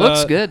 This, It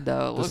looks good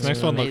though. It This looks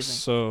next one looks amazing.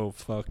 so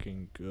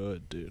fucking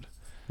good, dude.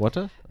 What?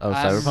 Oh, I'm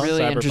Cyberpunk.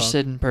 really Cyberpunk.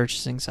 interested in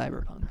purchasing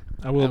Cyberpunk.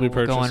 I will be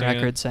purchasing go on it.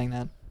 record saying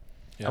that.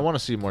 Yeah. I want to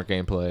see more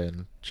gameplay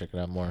and check it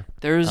out more.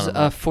 There's I don't know.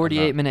 a I'm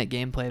 48-minute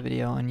gameplay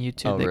video on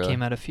YouTube Oh, that really?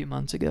 came out a few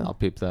months ago. I'll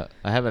peep that.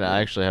 I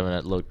actually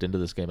haven't looked into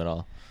this game at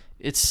all.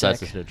 It's Besides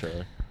sick. this new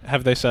trailer.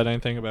 Have they said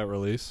anything about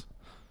release?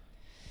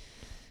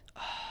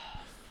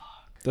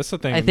 That's the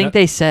thing. I think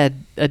they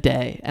said a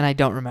day, and I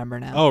don't remember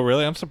now. Oh,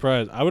 really? I'm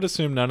surprised. I would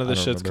assume none of this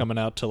I don't shit's remember. coming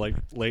out till like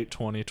late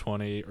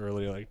 2020,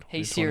 early like 2021.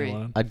 Hey,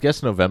 Siri. I'd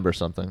guess November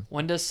something.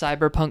 When does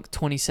Cyberpunk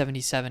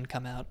 2077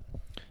 come out?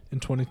 In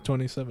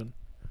 2027.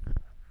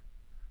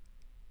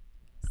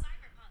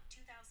 Cyberpunk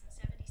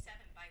 2077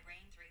 by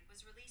Rain 3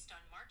 was released on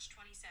March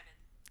 27,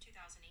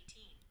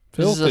 2018.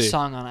 This is a Filthy.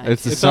 song on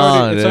It's iTunes. a It's already-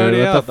 song, it's dude. already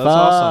What out. the That's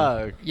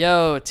awesome. fuck?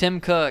 Yo, Tim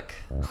Cook,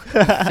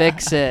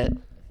 fix it.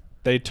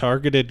 They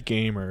targeted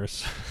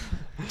gamers.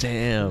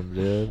 Damn,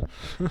 dude.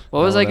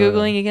 What was I don't know.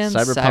 googling again?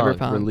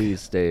 Cyberpunk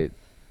release date.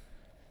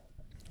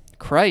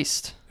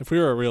 Christ. If we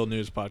were a real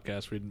news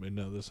podcast, we'd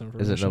know this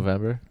information. Is it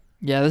November?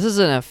 Yeah, this is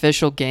an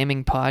official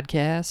gaming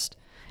podcast.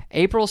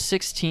 April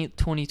 16th,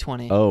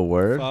 2020. Oh,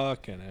 word.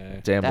 Fucking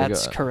A. Damn,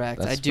 That's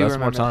correct. I do that's remember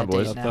more time, that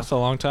date boys. now. That's a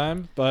long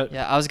time, but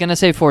Yeah, I was going to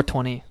say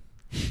 420.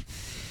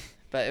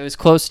 But it was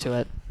close to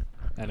it.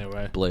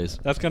 anyway. Blaze.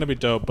 That's going to be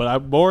dope.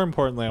 But more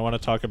importantly, I want to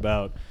talk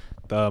about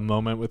the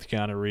moment with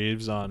Keanu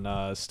Reeves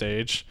on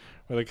stage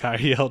where the guy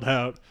yelled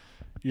out,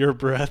 "You're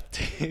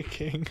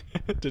breathtaking."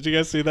 Did you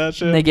guys see that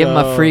shit? And they gave him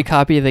a No. free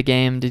copy of the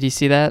game. Did you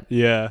see that?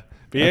 Yeah.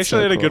 But he That's actually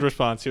so had a cool. good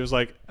response. He was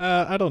like,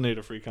 I don't need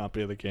a free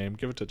copy of the game.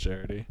 Give it to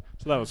charity.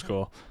 So that was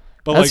cool.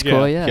 But That's like,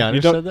 cool, yeah. Keanu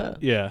You don't- said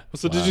that? Yeah.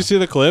 So did Wow. you see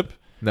the clip?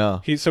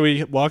 No.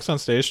 He walks on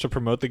stage to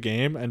promote the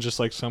game, and just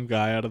like some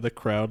guy out of the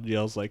crowd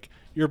yells like,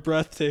 "You're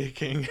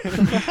breathtaking,"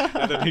 and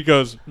then he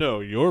goes, "No,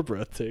 you're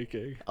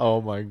breathtaking."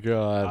 Oh my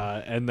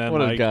god. And then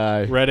What a like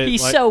guy. Reddit,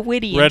 He's like, so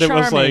witty and Reddit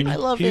was like, charming. I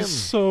love he's him.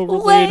 so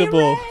Way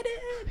relatable.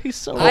 He's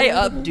so. I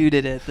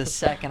updated it the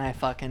second I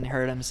fucking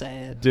heard him say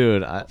it.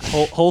 Dude, I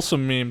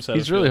Wholesome memes.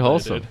 He's really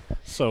wholesome.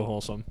 So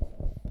wholesome.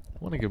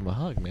 want to give him a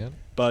hug, man.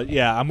 But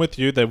yeah, I'm with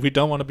you that we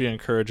don't want to be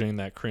encouraging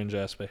that cringe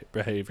ass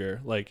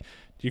behavior. Like,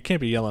 you can't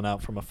be yelling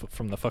out from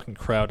the fucking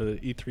crowd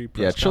at the E3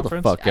 press Yeah, chill the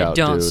conference. fuck I out,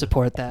 don't dude.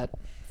 support that.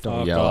 Don't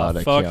Fuck yell off. out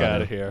at Fuck Keanu.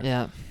 out of here.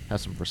 Yeah.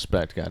 Have some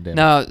respect, goddamn.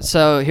 No,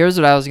 so here's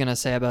what I was gonna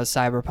say about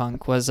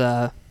Cyberpunk was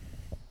now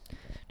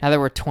that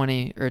we're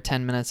 20 or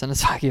 10 minutes into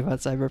talking about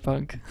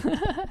Cyberpunk.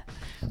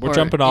 We're Or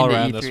jumping all into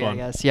around E3, this I one.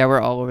 guess. Yeah, we're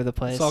all over the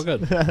place. It's all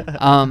good.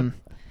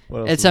 What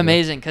else It's is there?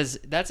 amazing because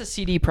that's a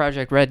CD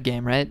Projekt Red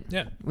game, right?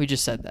 Yeah. We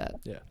just said that.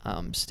 Yeah.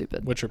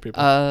 Stupid. Witcher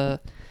people.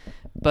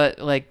 But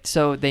like,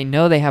 so they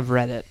know they have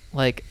Reddit.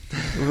 Like,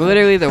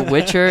 literally, The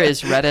Witcher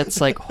is Reddit's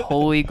like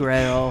holy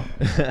grail,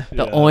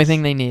 the only Yes.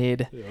 thing they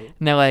need. Yeah.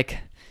 And they're like,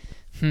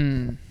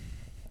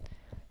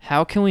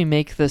 how can we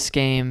make this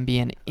game be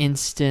an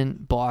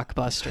instant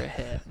blockbuster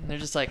hit? And they're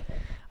just like,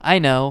 I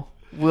know,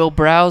 we'll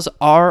browse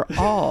our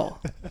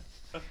all.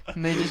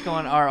 And they just go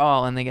on our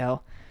all and they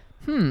go,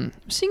 I'm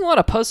seeing a lot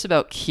of posts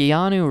about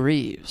Keanu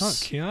Reeves. Huh,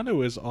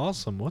 Keanu is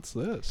awesome. What's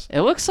this?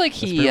 It looks like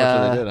That's he pretty much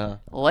what they did, huh?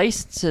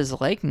 licensed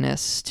his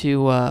likeness to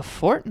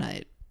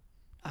Fortnite.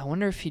 I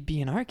wonder if he'd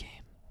be in our game.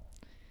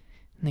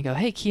 And they go,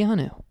 hey,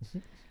 Keanu,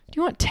 do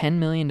you want $10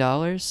 million?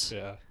 And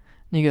Yeah.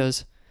 he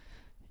goes,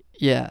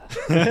 yeah.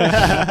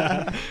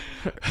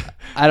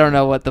 I don't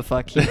know what the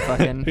fuck he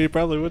fucking... He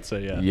probably would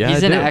say yeah. Yeah,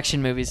 He's I in do.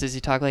 action movies. Does he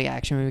talk like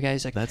action movie guy?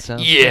 He's like, That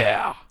sounds.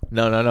 yeah.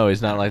 No.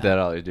 He's not like that at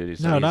all, dude.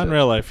 He's No, he's not in a-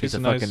 real life. He's He's a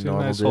a nice, fucking he's a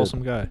normal nice dude.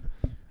 wholesome guy.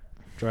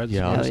 Drives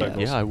Yeah,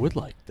 motorcycles. I would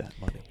like that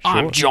money.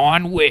 I'm Sure.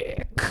 John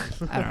Wick.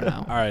 I don't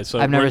know. All right, so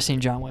I've never we're- seen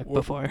John Wick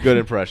before. Good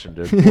impression,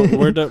 dude.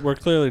 we're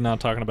clearly not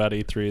talking about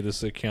E3. This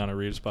is a Keanu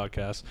Reeves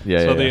podcast. Yeah,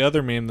 So yeah, the yeah.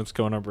 other meme that's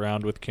going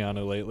around with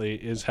Keanu lately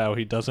is how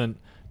he doesn't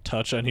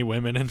touch any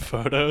women in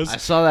photos. I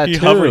saw that he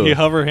too. He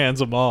hover hands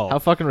them all. How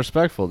fucking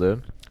respectful,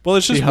 dude. Well,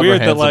 it's just he hover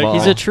weird that hands them like all.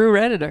 He's a true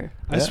Redditor.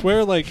 I Yeah.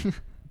 swear like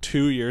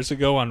 2 years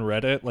ago on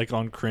Reddit, like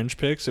on cringe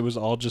pics, it was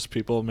all just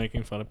people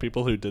making fun of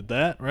people who did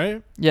that,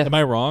 right? Yeah. Am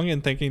I wrong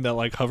in thinking that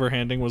like hover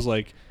handing was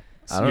like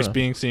I don't know.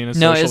 being seen as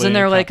No, socially isn't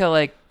there uncom-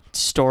 like a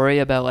story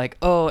about like,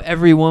 oh,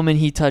 every woman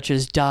he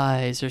touches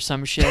dies or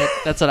some shit?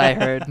 That's what I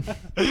heard.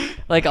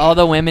 Like all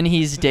the women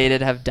he's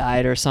dated have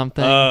died or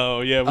something. Oh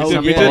yeah, we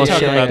Some did yeah, talk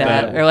bullshit about like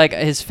that. Or like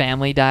his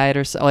family died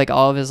or so, like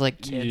all of his like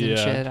kids Yeah. and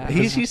shit. I don't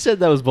He know. said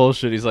that was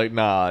bullshit. He's like,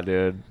 nah,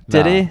 dude.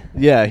 Did Nah. he?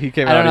 Yeah, he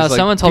came out. I don't know. He's like,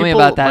 Someone told me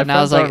 "People- about that, my and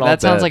I was friends like, aren't all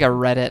that sounds dead." like a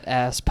Reddit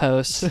ass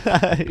post.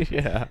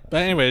 Yeah.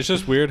 But anyway, it's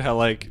just weird how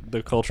like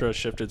the culture has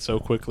shifted so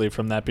quickly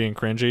from that being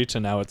cringy to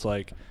now it's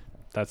like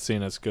that's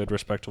seen as good,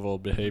 respectable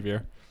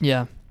behavior.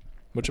 Yeah.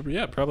 Which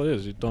yeah, it probably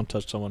is. You don't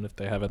touch someone if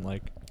they haven't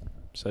like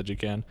said you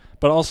can.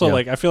 But also Yeah.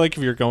 like I feel like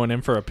if you're going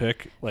in for a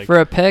pick, like For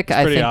a pick, it's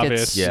I pretty think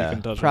obvious it's you Yeah.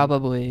 can touch them.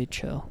 probably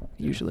chill.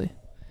 Usually.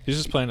 He's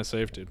just playing it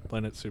safe, dude.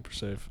 Playing it super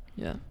safe.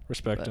 Yeah.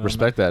 Respect But- him.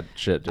 Respect that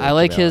shit, dude. I to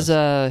like be his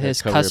honest.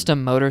 his cover your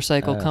custom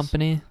motorcycle ass.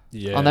 company.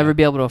 Yeah. I'll never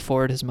be able to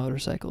afford his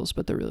motorcycles,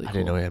 but they're really I cool.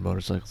 didn't know he had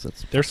motorcycles.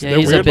 That's They're, Yeah, they're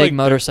he's a weird, big like,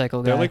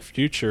 motorcycle They're guy. like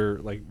future,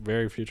 like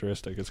very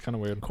futuristic. It's kind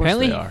of weird.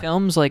 Apparently, they he are.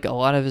 films like a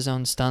lot of his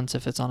own stunts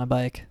if it's on a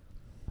bike.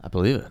 I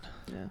believe it.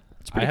 Yeah,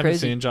 it's I pretty haven't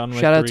crazy. seen John Wick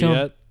Shout out 3 to him.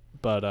 yet,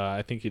 but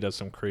I think he does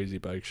some crazy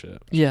bike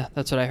shit. Yeah,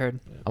 that's what I heard.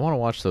 I want to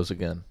watch those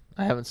again.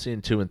 I haven't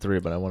seen 2 and 3,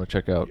 but I want to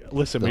check out.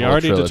 Listen, the we whole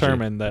already trilogy.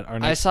 determined that our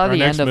next, saw our the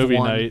next end of movie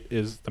 1. night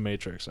is The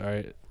Matrix. All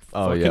right.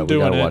 Oh Fucking yeah, we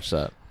doing gotta it. watch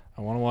that.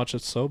 I want to watch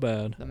it so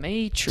bad. The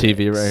Matrix.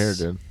 TV right here,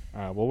 dude.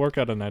 All right, we'll work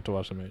out a night to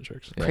watch The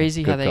Matrix. Yeah,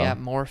 Crazy how good they call. got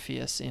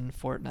Morpheus in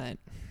Fortnite.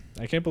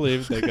 I can't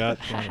believe they got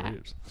Keanu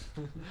Reeves.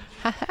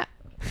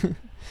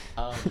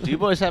 Do you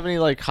boys have any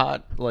like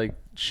hot like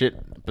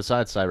shit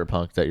besides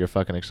Cyberpunk that you're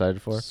fucking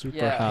excited for? Super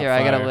Yeah, hot here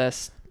I got a fire.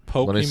 list.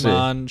 me see.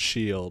 Pokemon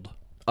Shield.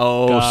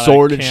 Oh, God,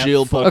 Sword I and can't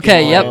Shield. fucking-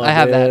 Okay, yep, Pokemon, I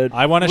have that. dude.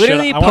 I want to shit.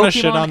 Literally, I want to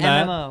Pokemon shit on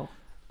that. MMO.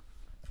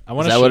 I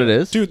want Is that what it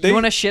is? dude. You They,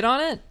 want to shit on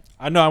it?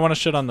 I know I want to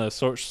shit on the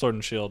Sword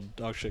and Shield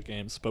dog shit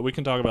games, but we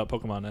can talk about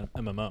Pokemon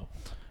MMO.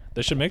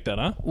 They should make that,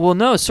 huh? Well,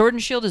 no. Sword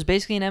and Shield is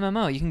basically an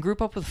MMO. You can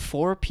group up with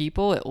 4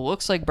 people. It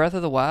looks like Breath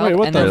of the Wild. Wait,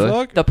 what and the then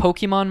fuck? the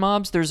Pokemon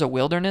mobs. There's a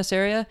wilderness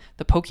area.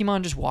 The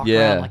Pokemon just walk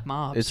Yeah, around like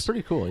mobs. it's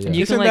pretty cool. Yeah. And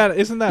you Isn't can, like,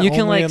 isn't that you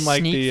can only like in like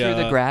sneak the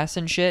through the grass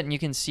and shit, and you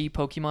can see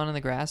Pokemon in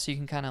the grass. So you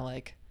can kind of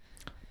like.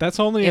 That's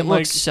only It in like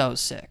looks so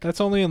sick. that's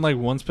only in like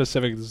one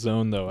specific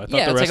zone though. I thought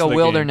Yeah, the it's rest like a of the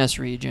wilderness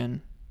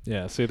region. Game,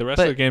 yeah, see the rest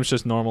But- of the game's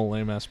just normal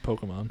lame ass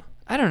Pokemon.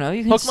 I don't know.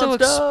 You can still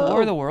Pokemon's explore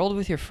dope. the world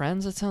with your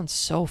friends. That sounds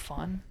so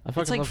fun. I It's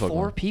fucking like love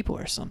 4 Pokemon. people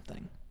or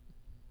something.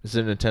 Is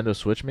it a Nintendo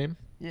Switch meme?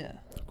 Yeah.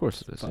 Of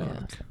course it is. Fuck. Yeah.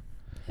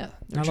 Yeah.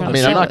 I trying to mean, I'm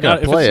sell not it.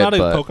 gonna if play it's not it,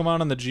 a but-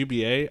 Pokemon on the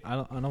GBA,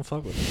 I don't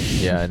fuck with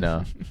it. Yeah, I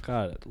know.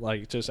 God,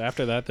 like just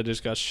after that, they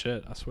just got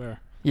shit. I swear.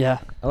 Yeah.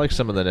 I like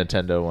some of the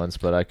Nintendo ones,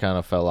 but I kind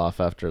of fell off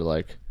after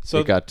like So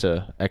it got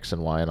to X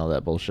and Y and all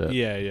that bullshit.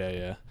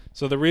 Yeah.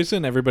 So the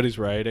reason everybody's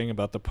writing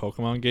about the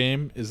Pokemon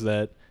game is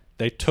that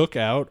they took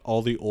out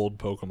all the old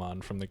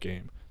Pokemon from the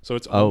game. So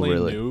it's Oh, only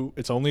really? new.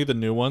 It's only the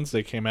new ones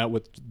they came out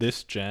with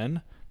this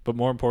gen. But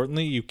more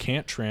importantly, you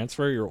can't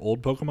transfer your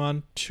old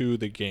Pokemon to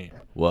the game.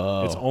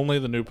 Whoa. It's only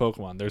the new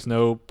Pokemon. There's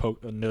no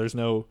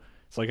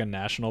it's like a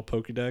national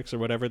Pokédex or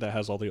whatever that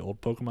has all the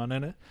old Pokemon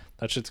in it.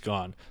 That shit's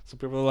gone. So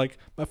people are like,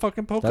 my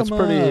fucking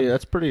Pokemon.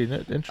 That's pretty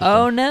interesting.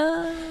 Oh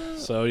no.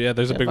 So yeah,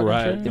 there's a Yeah, big fucking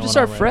riot. true. They going just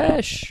on start right now.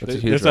 fresh. That's a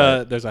huge There's a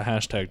riot. there's a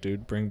hashtag,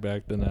 dude. Bring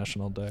back the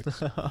national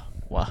dex.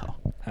 Wow.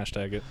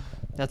 Hashtag it.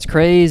 That's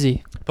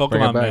crazy.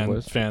 Pokemon it back, man,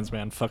 boys. fans,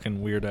 man,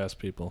 fucking weird ass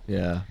people.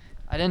 Yeah.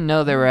 I didn't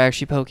know there were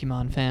actually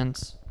Pokemon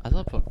fans. I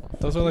love Pokemon.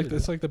 Those are like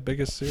it's like the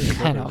biggest series.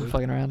 I ever, know, I'm dude.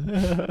 fucking around.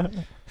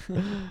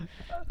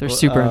 They're Well,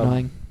 super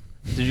annoying.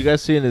 Did you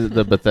guys see any of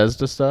the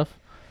Bethesda stuff?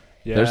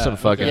 Yeah, There's some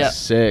fucking Yeah.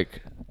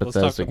 sick Let's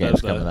talk Bethesda about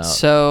games that. coming out.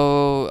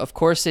 So, of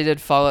course, they did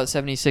Fallout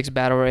 76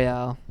 Battle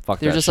Royale. Fuck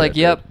They're that just shit, like,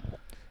 dude. yep,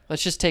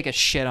 let's just take a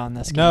shit on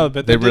this game. No,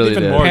 but They they, really did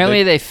even did. more.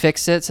 Apparently, They- they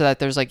fixed it so that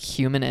there's like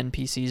human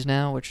NPCs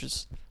now, which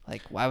is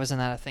like, why wasn't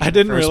that a thing? I in the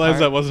didn't first realize part?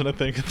 that wasn't a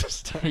thing at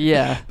this time.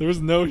 Yeah. There was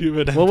no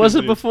human. What was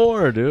it NPCs.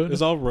 before, It dude?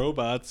 was all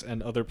robots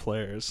and other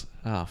players.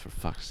 Oh, for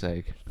fuck's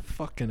sake.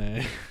 Fucking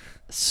A.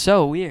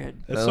 So weird.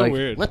 That's They're so like,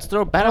 weird. Let's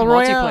throw What Battle kind of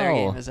Royale.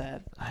 multiplayer game is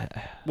that?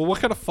 Well, what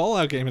kind of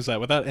Fallout game is that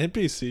without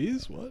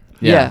NPCs? What?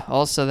 Yeah,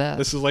 also that.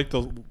 This is like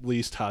the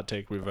least hot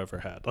take we've ever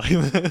had. Like, Yeah,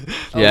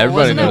 everybody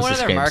wasn't that knows one this of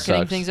their game marketing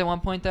sucks. things at one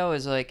point though?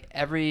 Is like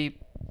every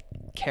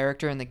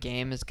character in the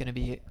game is going to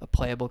be a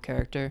playable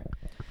character.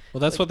 well,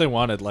 that's what they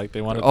wanted. Like,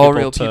 they wanted all people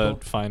real to people.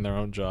 find their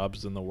own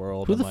jobs in the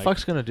world. Who and the like,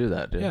 fuck's gonna do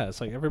that, dude? Yeah,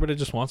 it's like everybody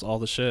just wants all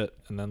the shit,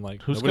 and then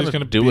like Who's nobody's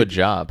gonna gonna do be, a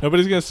job?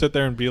 Nobody's gonna sit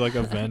there and be like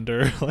a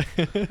vendor. Like,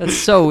 That's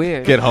so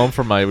weird. Get home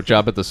from my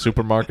job at the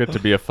supermarket to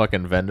be a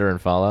fucking vendor in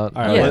Fallout.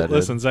 All right, Hell Yeah. yeah, dude.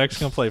 listen, Zach's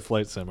gonna play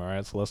Flight Sim. All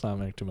right, so let's not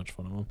make too much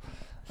fun of him.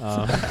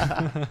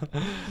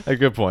 A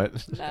good point.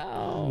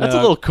 No. That's a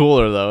No. little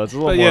cooler though. It's a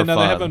little But more yeah, no,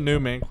 fun. they have a new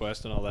main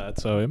quest and all that,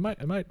 so it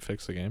might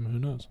fix the game. Who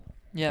knows?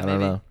 Yeah, I don't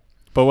maybe. know.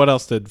 But what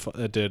else did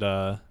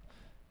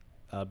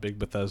Big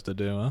Bethesda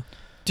do? Huh?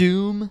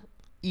 Doom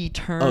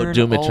Eternal. Oh,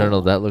 Doom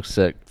Eternal. That looks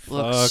sick.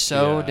 looks Fuck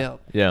so yeah.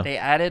 dope. Yeah. They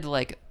added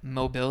like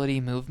mobility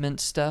movement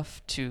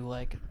stuff to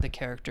like the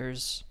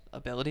character's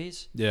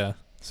abilities. Yeah.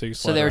 So you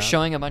So slide they were around.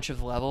 showing a bunch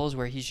of levels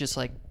where he's just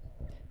like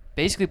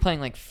basically playing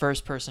like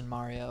first person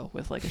Mario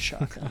with like a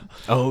shotgun.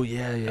 Oh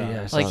yeah,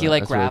 yeah. I saw Like he that.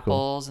 like That's really cool.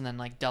 grapples and then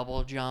like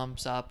double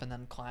jumps up and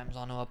then climbs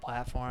onto a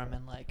platform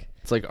and like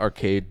It's like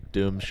arcade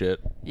Doom shit.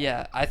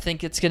 yeah, I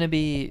think it's gonna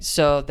be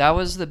so that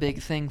was the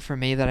big thing for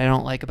me that I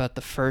don't like about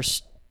the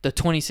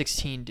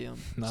 2016 Doom.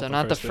 Not So the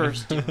not the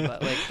first first Doom,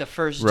 but like the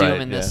first Right,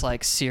 Doom in this yeah.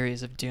 like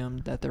series of Doom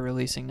that they're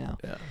releasing now.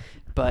 Yeah.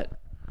 But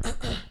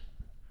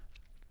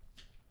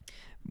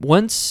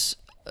once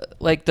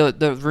like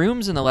the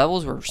rooms and the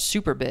levels were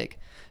super big.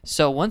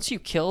 So once you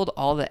killed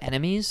all the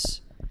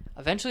enemies,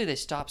 eventually they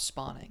stopped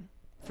spawning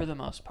for the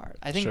most part.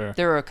 I think Sure.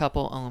 there were a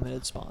couple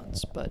unlimited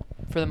spawns, but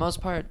for the most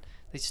part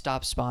they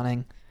stopped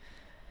spawning.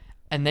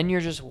 And then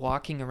you're just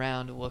walking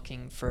around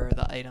looking for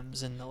the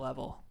items in the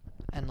level.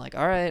 And like,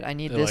 all right, I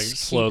need It, this like,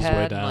 slows way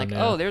keypad. down, And like,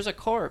 yeah. oh, there's a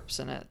corpse,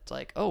 and it's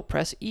like, oh,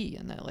 press E,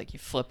 and then like you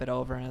flip it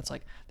over, and it's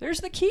like, there's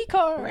the key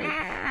card.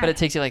 But it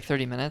takes you like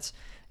 30 minutes.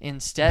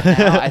 Instead,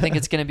 now I think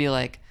it's gonna be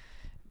like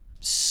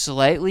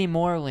slightly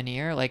more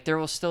linear. Like there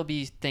will still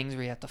be things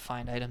where you have to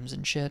find items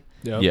and shit.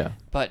 Yep. Yeah.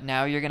 But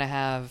now you're gonna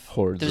have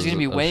Hordes there's gonna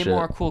be of way shit.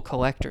 more cool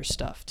collector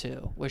stuff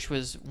too, which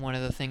was one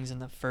of the things in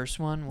the first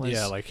one was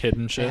Yeah, like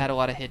hidden they shit. had a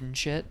lot of hidden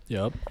shit.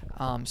 Yep.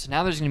 So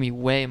now there's gonna be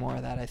way more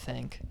of that, I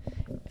think,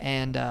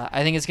 and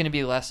I think it's gonna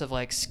be less of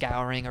like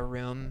scouring a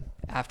room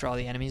after all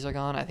the enemies are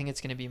gone. I think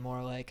it's gonna be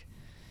more like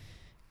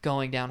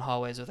going down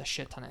hallways with a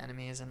shit ton of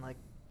enemies, and like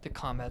the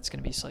combat's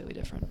gonna be slightly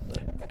different.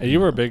 Hey, you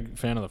were a big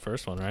fan of the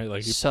first one, right?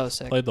 Like you So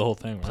sick. played the whole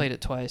thing, right? Played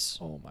it twice.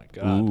 Oh my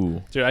god.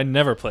 Ooh. Dude, I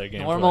never play a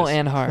game Normal twice.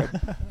 and hard.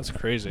 That's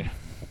crazy.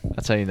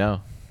 That's how you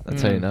know.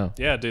 That's how you know.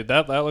 Yeah, dude,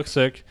 that looks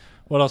sick.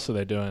 What else are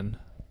they doing?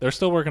 They're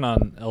still working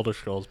on Elder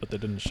Scrolls, but they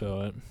didn't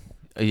show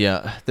it.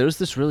 Yeah, there was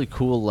this really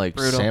cool like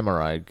Brutal.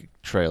 samurai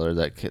trailer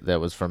that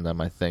was from them,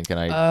 I think, and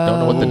I don't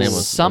know what the name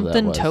was. Something of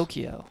that was.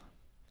 Tokyo.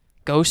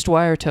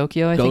 Ghostwire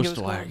Tokyo, I think it was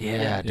Ghostwire, called.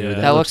 yeah, dude.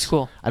 Yeah. That looks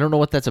cool. I don't know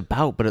what that's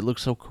about, but it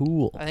looks so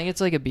cool. I think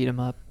it's like a beat 'em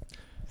up,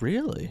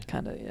 Really?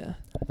 kind of. Yeah.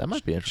 That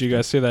might be Did interesting. you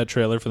guys see that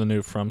trailer for the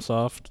new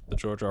FromSoft, the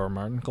George R. R.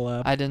 Martin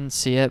collab? I didn't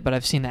see it, but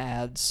I've seen the It's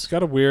ads.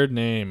 got a weird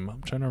name.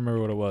 I'm trying to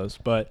remember what it was,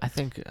 but I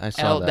think I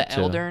saw The that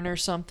too. Eldern or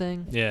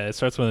something. yeah, it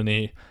starts with an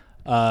E.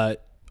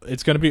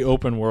 It's gonna be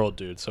open world,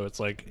 dude. So it's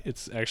like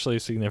it's actually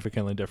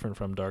significantly different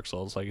from Dark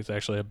Souls. Like it's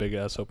actually a big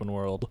ass open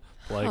world.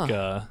 Like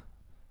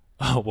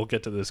oh, we'll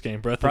get to this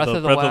game, Breath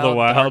of the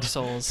Wild. Dark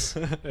Souls.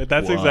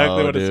 That's Whoa,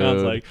 exactly what it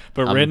sounds dude. like.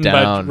 But I'm written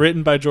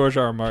down. by George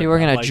R. R. Martin. People are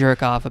gonna I'm like-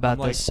 jerk off about I'm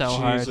like, this so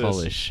hard. Jesus.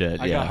 Holy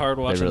shit! I yeah, got hard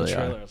they watching really the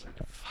trailer. are. I was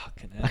like,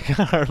 fucking I hell.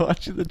 got hard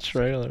watching the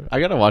trailer. I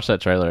gotta watch that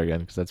trailer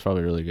again because that's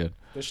probably really good.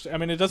 I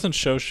mean, it doesn't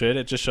show shit.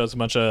 It just shows a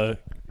bunch of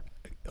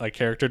like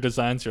character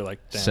designs, you're like,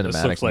 damn,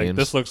 Cinematic this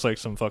memes. looks like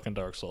some fucking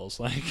Dark Souls.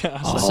 Like, I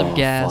was Oh, like, some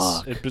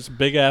gas. fuck. it's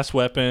big ass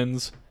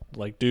weapons,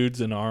 like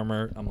dudes in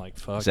armor. I'm like,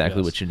 fuck.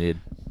 Exactly yes. what you need.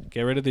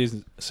 Get rid of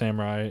these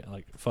samurai.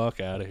 Like, fuck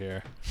out of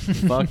here. Fuck,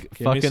 Give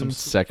me fucking give me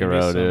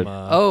Sekiro, some, dude.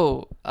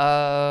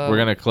 We're We're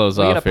gonna close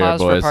we off gotta here, pause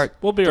boys. for part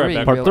We'll be right three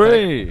back. Part real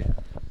quick. 3.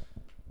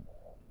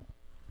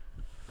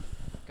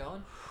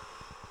 Going?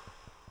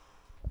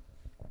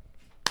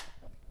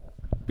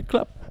 Big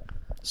clap.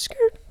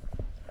 Skirt.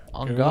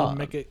 On Everyone God.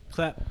 make it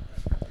clap.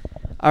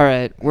 All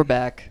right, we're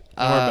back.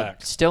 We're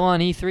back. Still on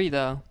E3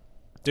 though.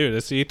 Dude,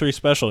 it's the E3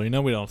 special. You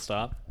know we don't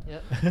stop.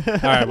 Yep. All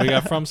right, we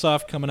got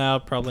FromSoft coming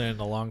out probably in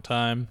a long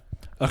time.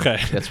 Okay.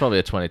 That's probably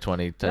a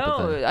 2020 type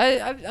of No,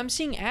 thing. I'm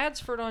seeing ads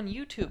for it on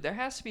YouTube. There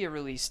has to be a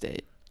release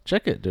date.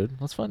 Check it, dude.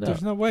 Let's find out.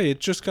 There's no way. It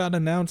just got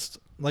announced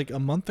like a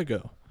month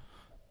ago.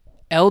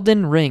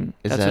 Elden Ring.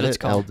 Is That's that what it's it?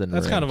 called. Elden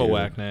That's Ring, kind of a dude.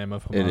 whack name.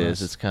 If I'm It honest.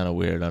 is. It's kind of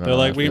weird. I don't They're know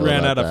like, how I we feel ran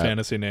about out of that.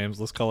 fantasy names.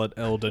 Let's call it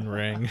Elden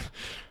Ring.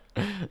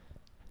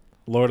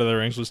 Lord of the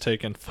Rings was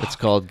taken. It's Fuck.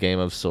 called Game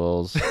of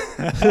Souls. Dude,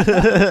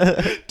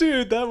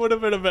 that would have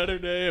been a better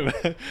name.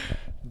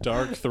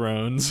 Dark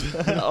Thrones.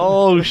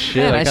 Oh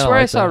shit! Man, I kinda swear I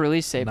like saw a that.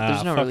 release date, but Nah,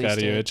 there's no fuck release out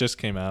of you. date. It just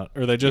came out,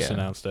 or they just Yeah.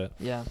 announced it.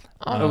 Yeah.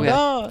 Oh, Okay.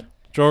 God.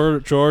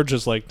 George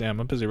is like, damn,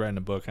 I'm busy writing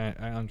a book. I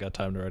don't got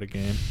time to write a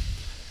game.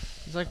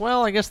 He's like,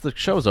 well, I guess the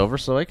show's over,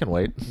 so I can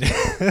wait.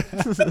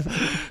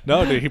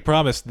 No, dude, he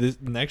promised this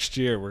next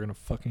year we're gonna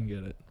fucking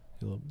get it.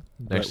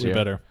 Next we year.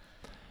 better.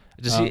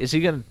 Is he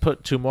gonna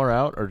put 2 more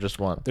out or just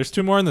one? There's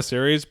 2 more in the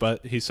series,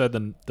 but he said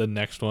the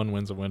next one,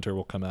 Winds of Winter,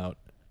 will come out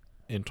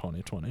in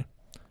 2020.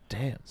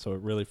 Damn. So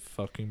it really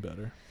fucking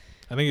better.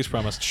 I think he's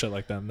promised shit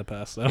like that in the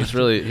past, though. He's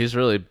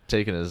really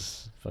taking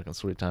his fucking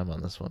sweet time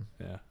on this one.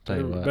 yeah. Tell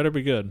you Better, what. better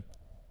be good.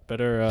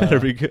 Better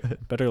good.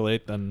 better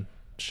late than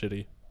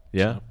shitty.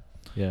 Yeah. So.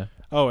 Yeah.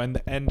 Oh,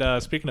 and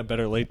speaking of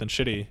better late than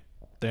shitty,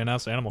 they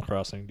announced Animal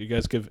Crossing. Do you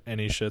guys give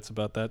any shits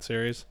about that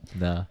series?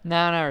 Nah.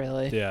 No, not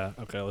really. Yeah.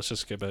 Okay, let's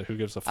just skip it. Who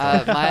gives a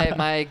fuck?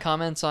 My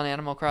comments on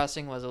Animal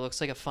Crossing was it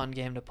looks like a fun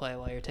game to play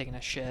while you're taking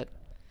a shit.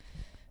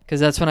 Because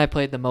that's when I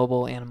played the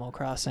mobile Animal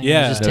Crossing. I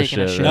Yeah. was just No taking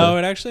a shit, shit. really? No,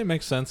 it actually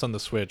makes sense on the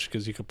Switch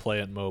because you could play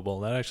it mobile.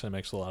 That actually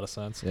makes a lot of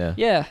sense. Yeah.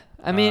 Yeah,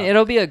 I mean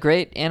it'll be a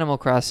great Animal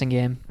Crossing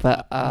game,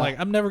 but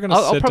I'm never gonna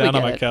I'll sit probably down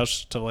on get my it.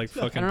 couch to like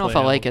fucking. I don't know if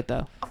play I like Animal- it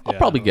though. I'll Yeah,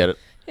 probably I get it.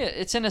 Yeah,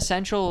 it's an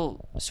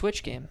essential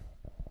Switch game.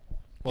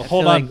 Well, I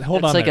hold feel on, like hold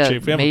it's on, like there, a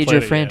Chief. We haven't major played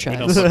it yet. franchise.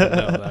 We don't fucking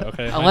know that,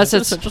 okay? Unless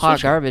it's it's essential hot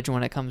Switch game. garbage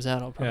when it comes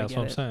out, I'll Yeah, probably that's get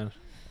what I'm it. saying.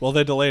 Well,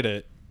 they delayed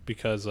it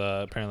because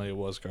apparently it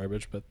was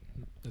garbage, but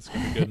it's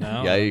gonna be good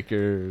now.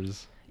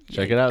 Yikers.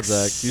 Check it out,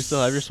 Zach. Do you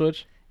still have your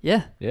Switch?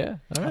 Yeah, Yeah.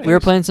 All right. we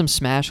were playing some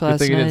Smash Good last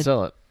thing you didn't night.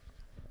 sell it.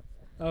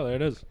 Oh, there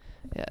it is.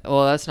 Yeah,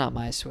 well, that's not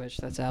my Switch.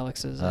 That's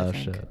Alex's. I Oh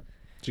think. shit.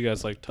 Do you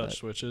guys like touch But-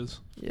 switches?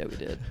 Yeah, we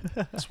did.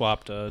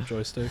 Swapped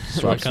joysticks.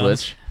 Swap Joy-Cons?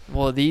 Switch.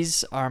 Well,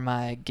 these are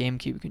my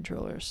GameCube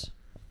controllers,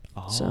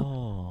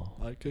 Oh.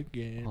 Like a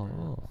game.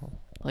 Oh.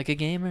 like a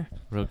gamer.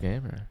 Real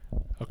gamer.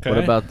 Okay. What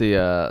about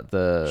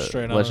the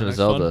Straight on to Legend the of next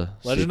Zelda? one.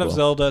 Legend of sequel?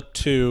 Zelda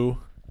 2.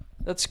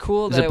 That's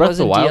cool Is that it it Breath of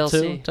the wasn't Wild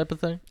DLC. 2 type of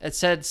thing? It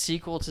said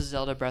sequel to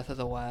Zelda Breath of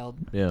the Wild.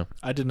 Yeah.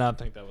 I did not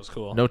think that was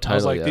cool. No I was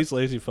title like, yet. these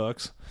lazy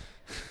fucks.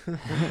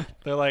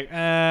 They're like,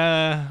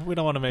 we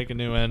don't want to make a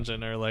new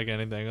engine or like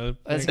anything.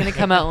 It's gonna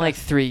come out in like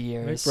 3 Make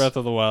years. Breath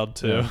of the Wild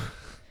 2.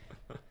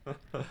 Yeah.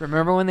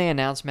 Remember when they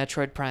announced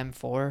Metroid Prime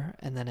 4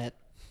 and then it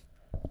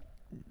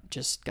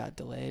just got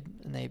delayed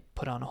and they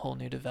put on a whole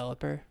new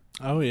developer?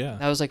 Oh yeah,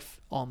 That was like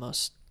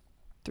almost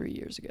 3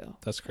 years ago.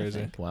 that's I crazy.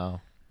 think.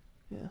 Wow.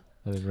 Yeah.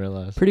 I didn't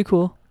realize. Pretty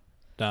cool.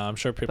 Nah, I'm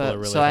sure people But, are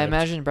really. so I hyped.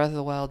 imagine Breath of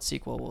the Wild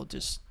sequel will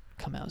just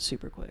come out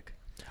super quick.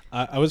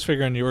 I was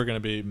figuring you were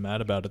gonna be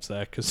mad about it,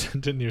 Zach, because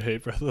didn't you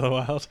hate Breath of the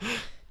Wild?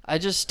 I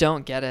just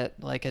don't get it.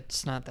 Like,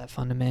 it's not that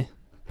fun to me.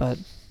 But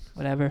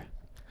whatever.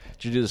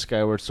 Did you do the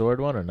Skyward Sword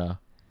one or no?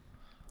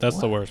 That's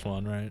the What? worst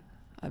one, right?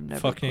 I've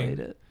never Fucking- played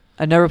it.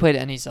 I've never played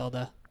any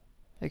Zelda.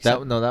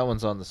 Except, That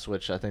one's on the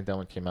Switch. I think that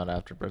one came out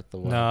after Breath of the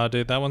Wild. No,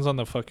 dude, that one's on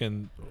the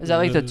fucking. is that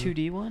like the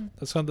 2D one?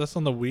 That's on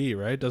the Wii,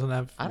 right? Doesn't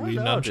have I don't Wii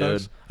know, nunchucks.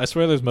 dude. I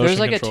swear there's motion There's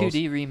like controls. a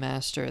 2D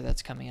remaster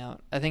that's coming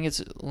out. I think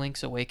it's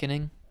Link's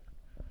Awakening.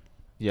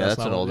 Yeah, that's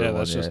not an what- older yeah, one.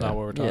 That's just yeah, not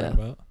what we're talking Yeah.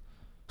 about.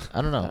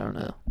 I don't know. I don't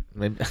know.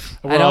 Maybe.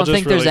 We're I all don't just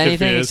think there's really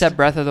anything confused. except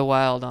Breath of the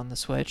Wild on the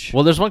Switch.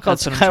 Well, there's one called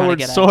That's what I'm trying to Skyward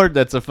get at. Sword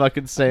that's a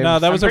fucking same. No,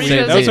 that was I'm a pretty Wii-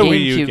 sure that it's was a a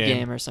Wii U GameCube game.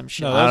 game or some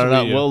shit. No, I don't was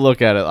know. Wii U. We'll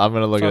look at it. I'm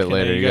gonna look at it Fucking A,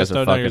 later. you guys are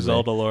don't know your fucking me.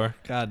 Zelda lore.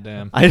 God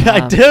damn. I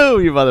Um, do,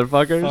 you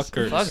motherfuckers.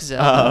 Fuckers. Fuck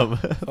Zelda.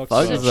 Fuck Fuck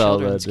Zelda. Zelda,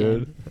 Children's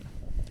dude. game.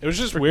 It was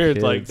just For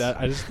weird, like kids. that.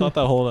 I just thought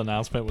that whole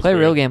announcement was Play a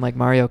weird. real game like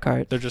Mario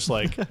Kart. They're just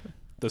like,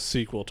 the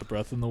sequel to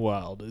Breath in the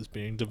Wild is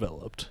being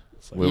developed.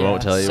 It's like, We Yeah,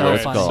 won't tell you so what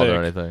it's funny. called or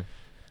Sick. anything.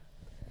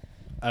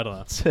 I don't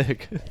know.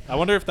 Sick. I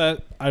wonder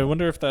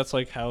if that's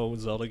like how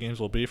Zelda games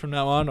will be from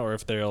now on, or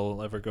if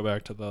they'll ever go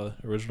back to the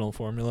original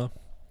formula.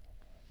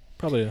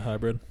 Probably a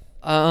hybrid.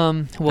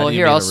 Well, do you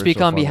here mean I'll speak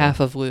original on formula? behalf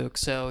of Luke.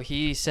 So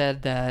he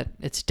said that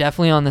it's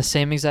definitely on the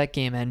same exact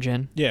game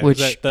engine, Yeah, which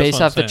that's based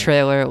what I'm off the saying.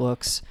 trailer it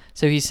looks.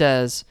 So he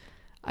says,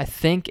 I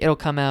think it'll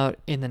come out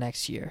in the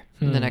next year,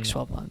 in the next Hmm.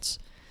 12 months.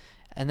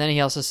 And then he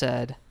also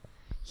said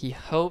he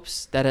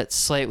hopes that it's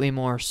slightly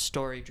more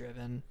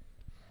story-driven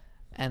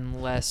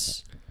and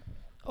less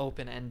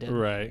open-ended.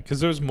 Right, because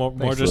there's more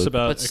Thanks, just Luke.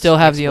 about But still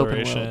have the open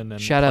exploration world.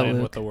 and Shout out, playing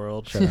Luke. with the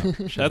world. Shout out,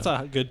 shout That's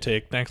out. a good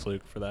take. Thanks,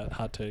 Luke, for that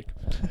hot take.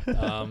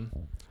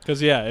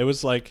 Because yeah, it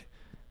was like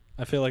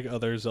I feel like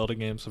other Zelda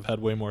games have had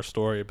way more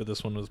story, but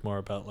this one was more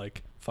about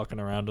like fucking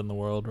around in the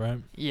world, right?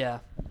 Yeah.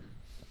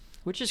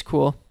 Which is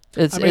cool.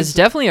 It's I mean, it's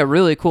definitely a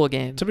really cool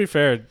game. To be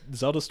fair,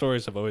 Zelda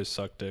stories have always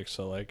sucked dick,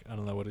 so like I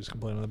don't know what he's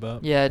complaining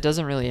about. Yeah, it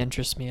doesn't really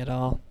interest me at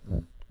all.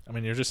 I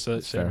mean, you're just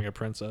That's saving fair. a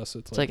princess.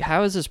 It's It's like,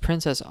 how is this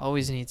princess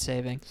always need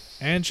saving?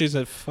 and she's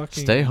a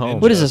fucking Stay home.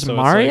 ninja, What is this, so it's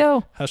Mario?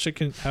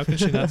 like, how can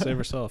she not save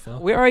herself? Huh?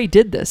 We already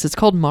did this. It's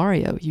called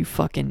Mario, you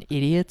fucking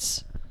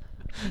idiots.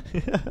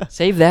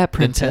 Save that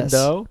princess.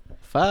 Nintendo.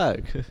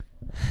 Fuck.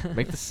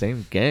 Make the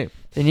same game.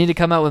 They need to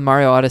come out with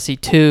Mario Odyssey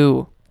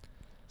 2.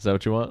 Is that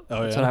what you want?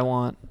 Oh That's yeah, what I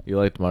want. You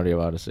liked Mario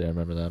Odyssey. I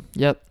remember that.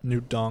 Yep.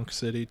 New Donk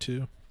City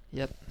too.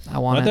 Yep. I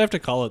Why'd want they it. have to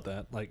call it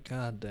that? Like,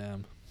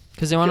 goddamn.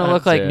 Because they want to God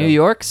look like damn. New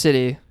York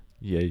City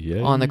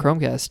Yeah. on the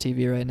Chromecast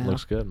TV right now.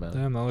 Looks good, man.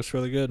 Damn, that looks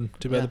really good.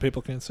 Too bad Yeah. the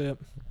people can't see it.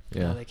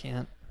 Yeah. No, they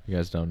can't. You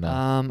guys don't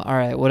know. All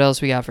right. What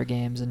else we got for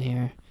games in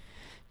here?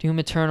 Doom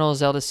Eternal,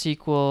 Zelda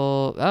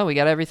sequel. Oh, we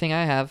got everything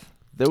I have.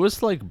 There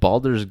was like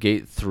Baldur's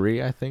Gate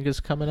 3, I think, is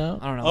coming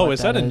out. I don't know. Oh, what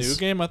is that a new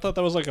game? I thought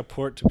that was like a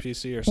port to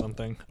PC or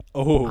something.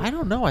 Oh, I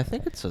don't know. I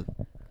think it's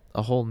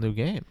a whole new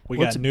game. we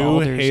What's got new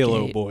Baldur's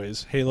Halo Gate?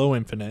 boys. Halo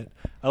Infinite.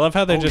 I love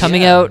how they just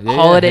Coming yeah. out Yeah,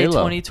 holiday Halo.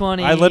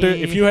 2020. I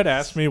literally, if you had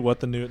asked me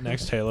what the new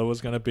next Halo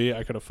was gonna be,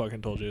 I could have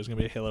fucking told you it was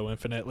gonna be Halo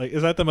Infinite. Like,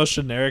 is that the most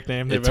generic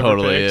name they've It ever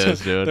totally picked? is,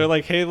 dude. They're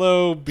like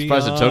Halo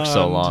Beyond. Surprised it took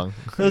so long.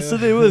 That's the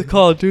name of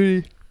Call of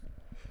Duty.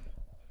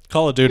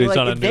 Call of They're Duty's like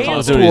on a new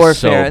Advanced Duty is Warfare,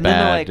 so and then they're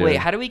bad, like, wait,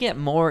 dude. how do we get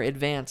more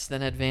advanced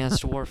than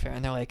Advanced Warfare?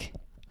 And they're like,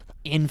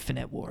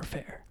 Infinite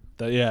Warfare.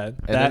 Yeah, then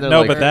that they're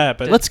no, like, but that,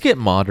 but Let's get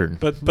modern.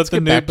 but Let's the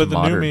get new back to but the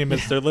modern. new meme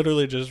is they're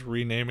literally just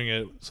renaming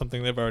it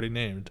something they've already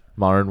named.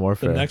 Modern The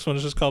Warfare. next one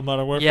is just called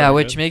Modern Warfare. Yeah,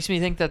 which again. makes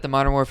me think that the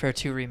Modern Warfare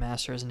 2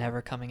 remaster is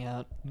never coming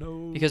out.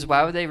 no Because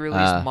why would they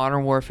release Ah.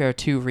 Modern Warfare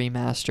 2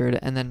 remastered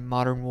and then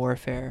Modern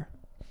Warfare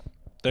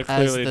they're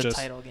as clearly the just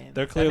title game?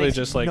 they're That clearly makes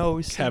just like no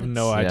have sense.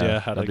 no Yeah, idea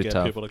how to that'd be get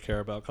tough. people to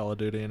care about Call of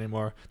Duty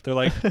anymore. They're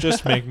like,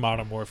 just make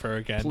Modern Warfare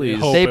again. Please.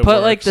 Hope They it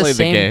put like works. the Play the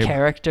same game.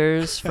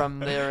 characters from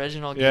the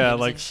original games. yeah,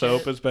 like and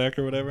Soap shit. is back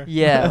or whatever.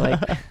 Yeah,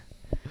 like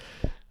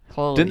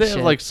holy Didn't they shit.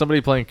 have like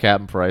somebody playing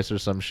Captain Price or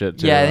some shit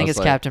too? yeah, I And think was it's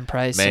like, Captain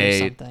Price or mate,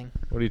 something.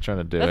 What are you trying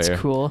to do That's here?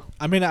 cool.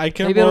 I mean, I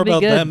care Maybe more it'll be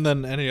about good. them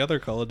than any other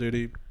Call of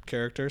Duty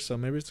character, so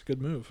maybe it's a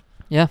good move.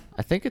 Yeah.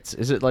 I think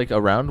is it like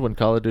around when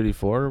Call of Duty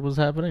 4 was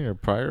happening or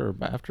prior or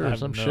after I or have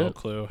some no shit?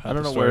 clue. how I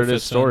don't the know where it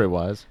is fits in. story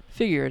wise.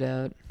 Figure it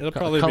out. It'll Ca-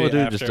 probably Call be of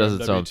Duty after just does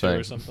its own MW2 or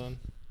thing. something.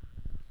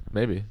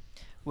 Maybe.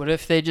 What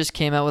if they just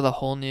came out with a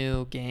whole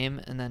new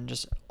game and then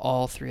just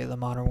all three of the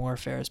Modern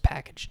Warfares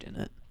packaged in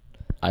it?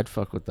 I'd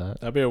fuck with that.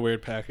 That'd be a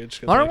weird package.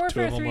 'Cause, Modern like, two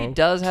Warfare of them 3 will-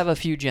 does have a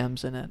few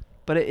gems in it,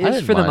 but it I is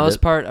didn't for the mind most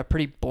it. part a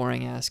pretty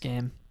boring ass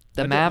game.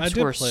 The I maps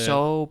did were play it.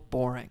 so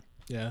boring.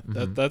 Yeah,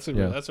 Mhm. that's a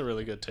Yeah. that's a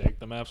really good take.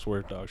 The maps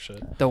were dog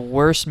shit. The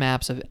worst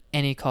maps of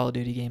any Call of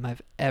Duty game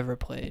I've ever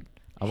played.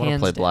 I want to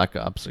Hands play down. Black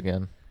Ops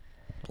again.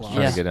 Trying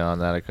Yeah. to get in on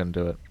that. I couldn't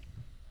do it.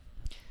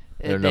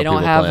 There are They no don't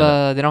people have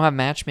playing they don't have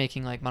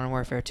matchmaking like Modern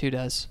Warfare 2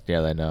 does.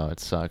 Yeah, I know. It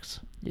sucks.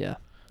 Yeah,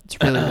 it's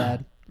really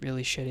bad,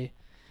 really shitty.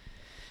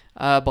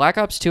 Black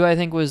Ops 2 I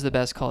think was the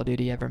best Call of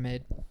Duty ever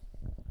made.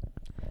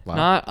 Wow.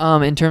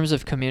 Not in terms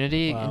of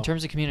community. Wow. In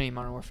terms of community,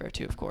 Modern Warfare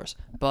 2, of course.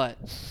 But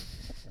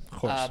Of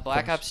course. of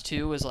Black course. Ops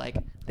 2 was like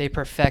they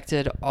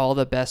perfected all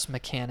the best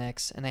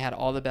mechanics and they had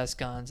all the best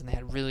guns and they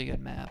had really good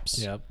maps.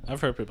 Yeah,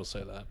 I've heard people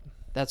say that.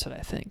 That's what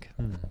I think.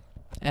 Hmm.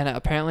 And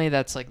apparently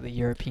that's like the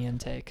European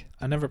take.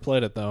 I never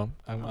played it though.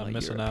 I'm a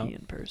missing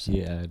European person.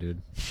 Yeah,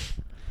 dude.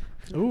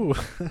 out. Ooh,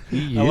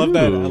 I love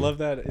that. I Ew. love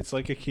that. It's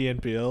like a Key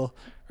and Peele,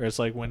 or it's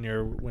like when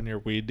your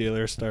weed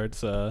dealer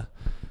starts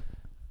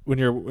when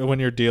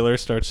your dealer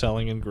starts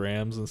selling in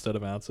grams instead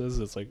of ounces.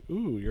 It's like,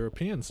 ooh,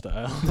 European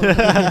style.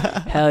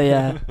 Hell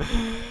yeah.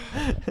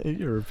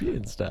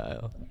 European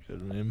style.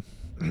 Good meme.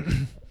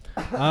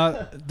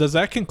 Does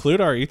that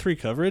conclude our E3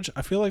 coverage?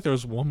 I feel like there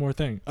was one more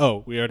thing.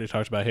 Oh, we already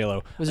talked about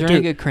Halo. Was there Dude,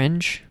 any good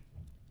cringe?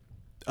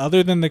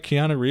 other than the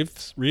Keanu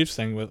Reeves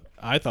thing, with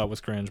I thought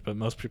was cringe, but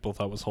most people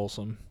thought was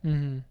wholesome.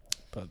 Mm-hmm.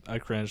 But I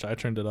cringed. I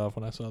turned it off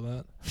when I saw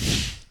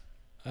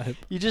that.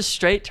 You just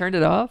straight turned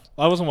it off?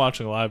 I wasn't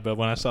watching live, but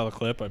when I saw the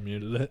clip, I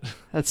muted it.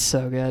 That's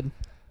so good.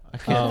 I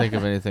can't Um, think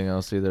of anything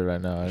else either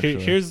right now.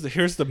 Actually.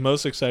 Here's the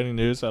most exciting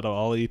news out of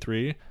all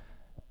E3.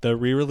 The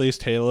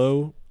re-released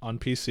Halo on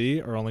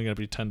PC are only going to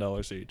be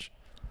 $10 each.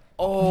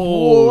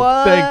 Oh,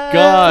 thank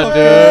God,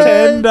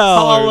 dude. $10. Wait,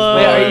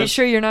 bro. are you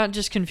sure you're not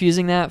just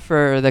confusing that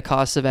for the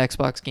cost of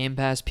Xbox Game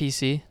Pass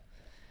PC?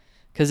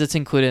 Because it's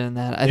included in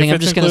that. I If think I'm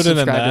it's just going to included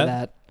in subscribe to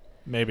that- that.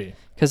 Maybe.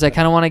 Because I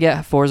kind of want to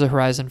get Forza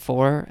Horizon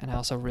 4, and I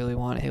also really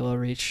want Halo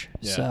Reach.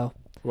 Yeah. So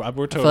We're I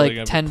totally feel like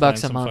gonna be $10 playing a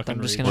some month, fucking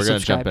I'm just Reach. gonna We're gonna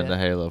jump subscribe into to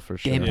Halo for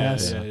sure. Game Yeah,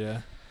 Pass. yeah, yeah. I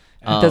think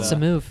Um, that's the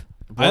move.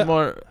 One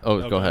more. Oh,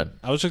 go Okay. ahead.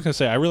 I was just gonna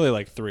say I really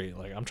like 3.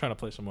 Like I'm trying to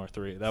play some more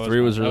 3. That was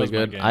 3 was that really my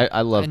good. game.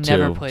 I love I 2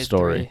 never played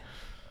story. 3.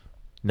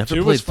 Never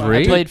 2 played was fun. 3.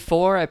 I played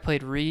 4. I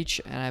played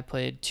Reach, and I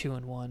played 2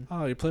 and 1.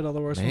 Oh, you played all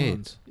the worst Mate.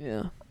 ones.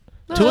 Yeah.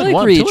 2 I and like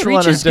 1. Reach. 2 and 1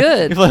 Reach is You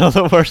good. played all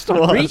the worst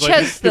ones. Reach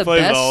has he the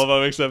plays best. all of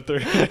them except 3.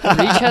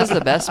 Reach has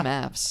the best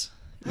maps.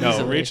 No,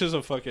 Easily. Reach is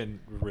a fucking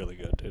really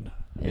good, dude.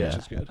 Yeah. Reach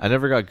is good. I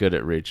never got good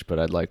at Reach, but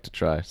I'd like to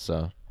try.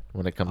 So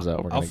when it comes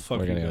out, we're I'll gonna fuck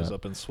we're you gonna guys go.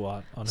 up in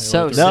SWAT on Halo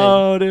So 3. sick.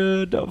 No,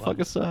 dude, don't I fuck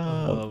us I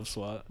up. love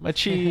SWAT. My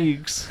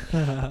cheeks.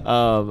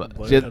 Blow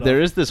your head There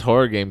off. is this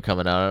horror game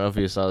coming out. I don't know if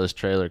you saw this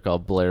trailer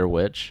called Blair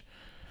Witch.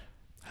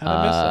 How'd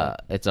I miss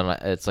that? It's on.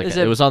 It's like Is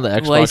it was on the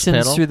Xbox licensed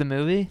panel. through the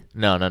movie?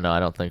 No, I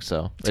don't think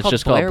so. It's It's called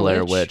just called Blair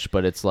Blair Witch? Witch,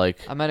 but it's like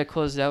I might have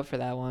closed out for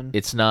that one.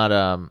 it's not.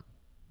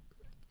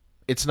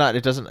 It's not.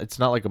 It doesn't. It's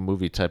not like a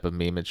movie type of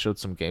meme. It showed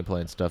some gameplay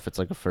and stuff. It's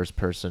like a first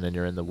person, and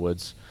you're in the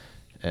woods,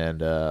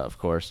 and of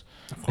course,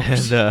 and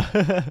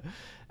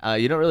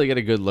you don't really get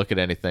a good look at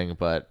anything.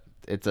 But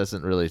it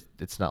doesn't really.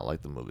 It's not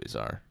like the movies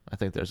are. I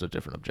think there's a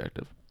different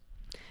objective.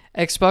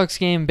 Xbox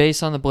game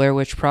based on the Blair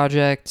Witch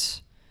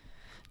Project,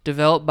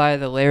 developed by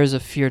the Layers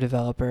of Fear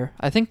developer.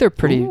 I think they're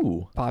pretty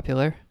Ooh.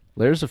 popular.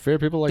 Layers of Fear.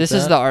 People like This that.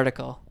 is the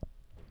article.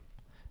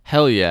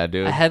 Hell yeah,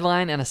 dude. A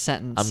headline and a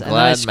sentence. I'm and then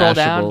I glad scroll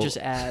down, Mashable- just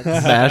ads.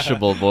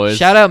 Mashable boys.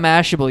 Shout out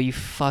Mashable, you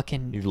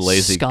fucking You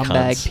lazy scumbag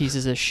cunts.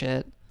 pieces of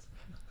shit.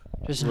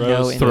 Just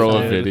Rose no Throw a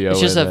info. video.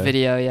 It's just in a there.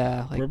 video,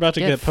 yeah. Like, We're about to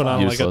get put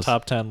on fucked. like a Useless.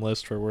 top 10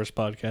 list for worst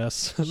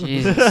podcasts.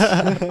 Jesus.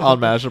 on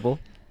Mashable.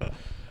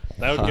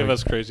 That would give Fuck.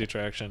 us crazy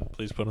traction.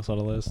 Please put us on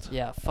a list.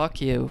 Yeah,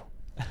 fuck you.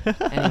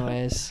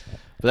 Anyways.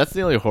 But that's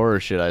the only horror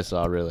shit I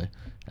saw really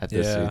at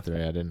this Yeah.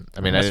 E3. I didn't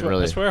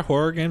really I swear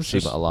horror games see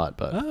just, a lot,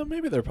 but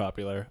maybe they're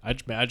popular. I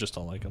just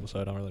don't like them, so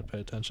I don't really pay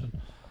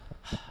attention.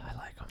 I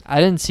like them.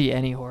 I didn't see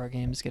any horror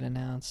games get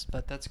announced,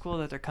 but that's cool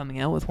that they're coming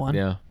out with one.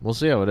 Yeah, we'll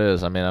see how it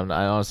is. I mean,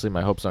 I honestly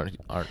my hopes aren't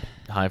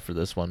high for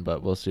this one,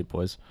 but we'll see,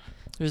 boys.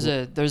 There's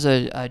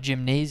a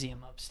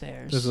gymnasium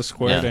upstairs. There's a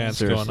square Yeah, dance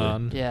seriously. going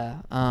on.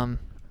 Yeah.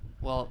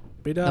 Well,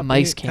 Beat the up,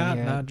 mics beat can't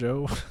hear Cotton Eye it.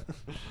 Joe.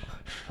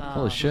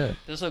 Holy shit.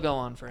 This will go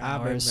on for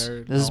I've been hours.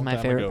 married This is long my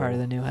time favorite ago. part of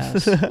the new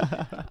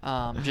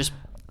house. Just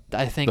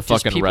I think The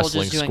just fucking people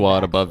wrestling just doing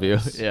squad above you.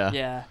 backflips. Yeah.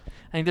 Yeah.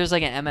 I think there's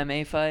like an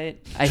MMA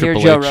fight. I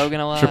Triple hear Joe H- Rogan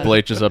a lot. Triple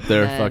H is up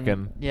there and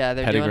fucking yeah,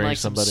 they're doing pedigreeing like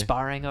some somebody.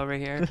 sparring over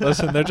here.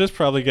 Listen, they're just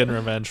probably getting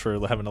revenge for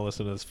having to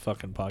listen to this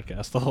fucking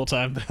podcast the whole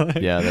time.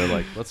 Yeah, they're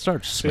like, let's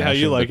start See smashing how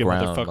you like the it,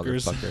 ground,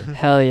 motherfuckers. motherfucker.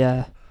 Hell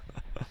yeah.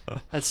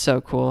 That's so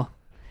cool.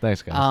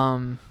 Thanks, guys.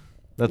 What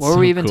That's were so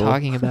we even cool.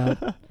 talking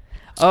about?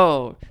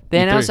 Oh, they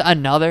E3. announced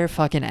another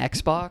fucking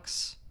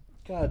Xbox.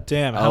 God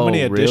damn, how Oh,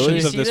 many really? editions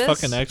You of see this this?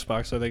 fucking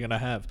Xbox are they gonna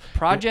have?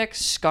 Project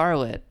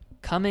Scarlet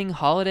coming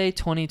holiday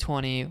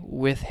 2020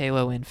 with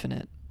Halo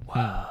Infinite.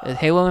 Wow.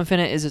 Halo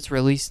Infinite is its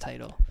release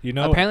title. You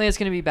know, Apparently, it's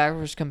going to be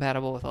backwards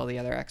compatible with all the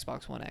other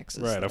Xbox One X's.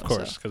 right? Of though,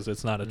 course, so. because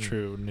it's not a Mm.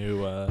 true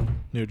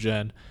new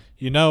gen.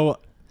 You know,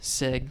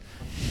 Sig.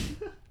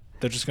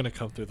 they're just gonna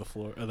come through the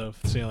floor, or the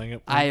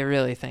ceiling. I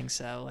really think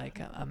so.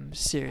 Like, I'm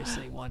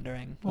seriously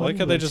wondering. I like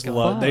how they what's just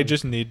going they on.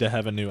 just need to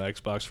have a new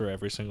Xbox for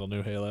every single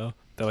new Halo.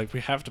 They're like,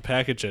 we have to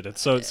package it. It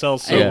sells so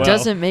It well.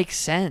 doesn't make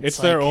sense. It's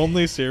their like-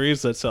 only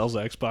series that sells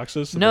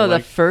Xboxes. So No, they're the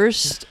like,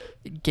 first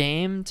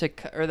game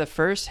or the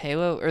first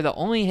Halo, or the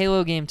only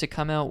Halo game to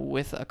come out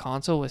with a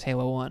console was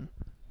Halo 1.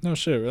 no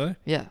shit, really?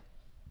 Yeah.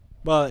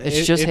 Well,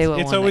 It's just Halo 1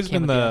 It's that always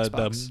came been with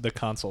the the Xbox.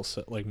 console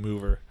like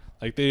mover.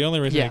 Like the only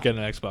reason Yeah. you get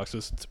an Xbox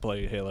is to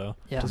play Halo.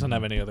 Yeah. It doesn't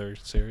have any other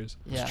series.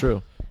 Yeah. It's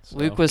true. So.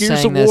 Luke was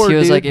Gears saying of this. War, He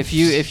was like, dude.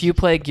 if you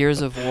play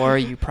Gears of War,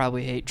 you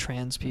probably hate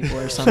trans people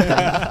or something.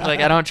 Like,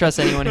 I don't trust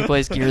anyone who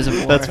plays Gears of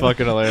War. That's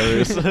fucking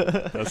hilarious.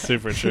 That's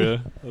super true.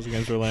 Those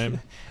games were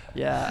lame.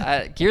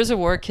 Yeah, Gears of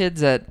War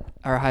kids at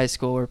our high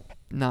school were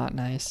not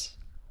nice.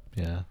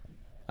 Yeah.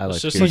 I like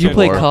It's just Gears you of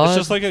play War. COD? It's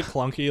just like a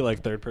clunky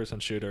like third person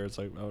shooter. It's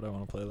like, why would I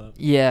want to play that?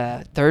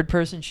 Yeah,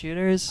 third-person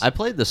shooters. I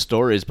played the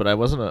stories, but I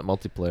wasn't a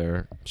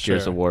multiplayer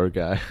Gears Sure. of War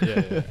guy.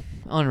 Yeah.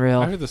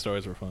 Unreal. I heard the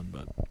stories were fun,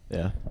 but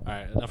Yeah. all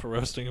right, enough of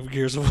roasting of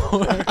Gears of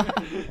War.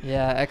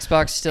 Yeah,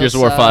 Xbox still. Gears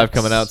of War 5 sucks.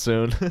 coming out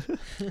soon.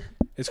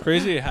 It's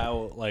crazy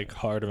how like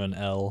hard of an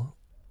L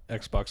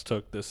Xbox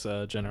took this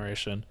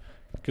generation,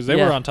 because they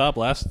Yeah. were on top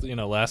last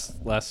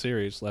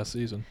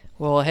season.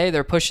 Well, hey,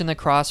 they're pushing the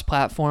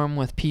cross-platform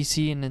with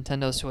PC and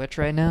Nintendo Switch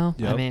right now.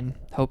 I Yep. mean,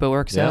 hope it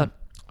works Yeah. out.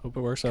 Hope it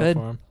works Good.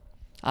 out for them.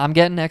 I'm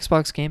getting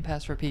Xbox Game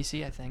Pass for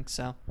PC, I think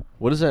so.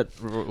 What is that?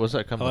 What's that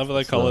I coming? love how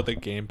they call it the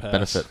Game Pass.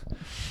 benefit.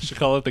 Should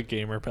call it the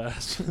Gamer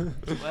Pass.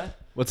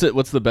 What?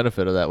 What's the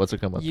benefit of that? What's it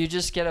come with? You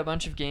just get a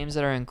bunch of games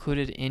that are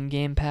included in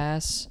Game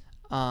Pass,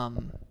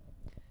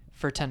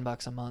 for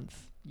 $10 a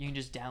month. You can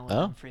just download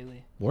Oh. them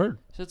freely. Word.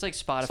 So it's like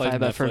Spotify, like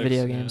but for Netflix,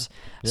 video yeah. games.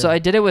 Yeah. So I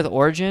did it with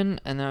Origin,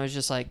 and then it was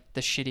just like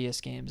the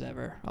shittiest games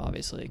ever,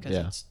 obviously, because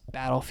Yeah. it's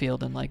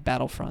Battlefield and like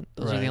Battlefront.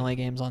 Those are the Right. only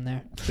games on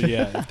there. But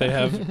yeah, if they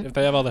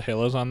have all the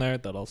Halos on there,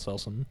 that'll sell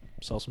some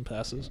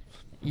passes.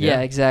 Yeah,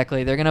 Yeah.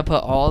 exactly. They're gonna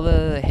put all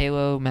the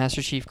Halo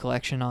Master Chief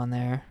Collection on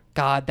there.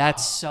 God,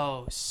 that's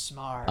so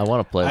smart. I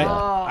want to play that.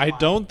 I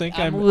don't think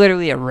I'm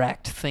literally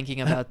erect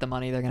thinking about the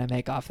money they're gonna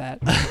make off that.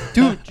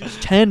 Dude,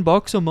 just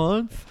 $10 a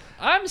month.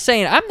 I'm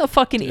saying I'm the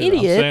fucking Dude,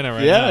 idiot. I'm saying it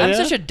right Yeah, now. I'm yeah.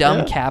 such a dumb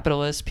Yeah.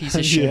 capitalist piece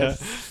of shit. Yeah.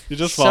 You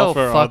just So fall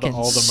for fucking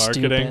all the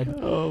marketing. stupid.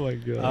 Oh my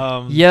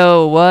god.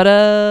 Yo, what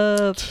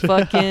up?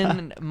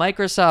 Fucking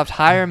Microsoft,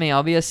 hire me.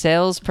 I'll be a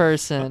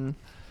salesperson.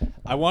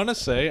 I want to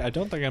say, I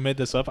don't think I made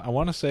this up. I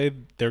want to say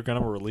they're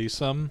gonna release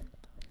them,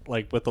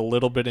 like with a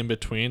little bit in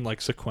between, like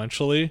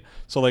sequentially.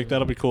 So like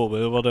that'll be cool. Be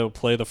able to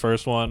play the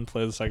first one,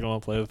 play the second one,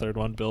 play the third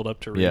one, build up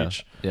to Yeah.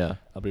 Reach. Yeah.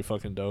 That'll be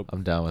fucking dope.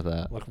 I'm down with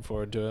that. Looking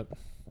forward to it.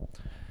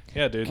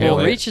 Yeah, dude. Can't Well,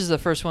 wait. Reach is the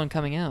first one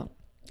coming out.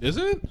 Is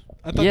it?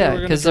 I thought Yeah,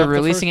 because because they're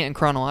releasing it in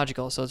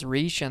chronological, so it's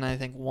Reach and I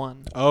think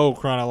 1. Oh,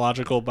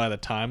 chronological by the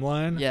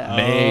timeline. Yeah.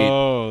 Mate.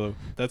 Oh,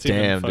 that's even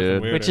Damn, fucking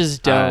dude. weirder. Which is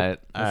dope. Alright,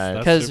 That's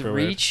Because super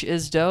weird. Reach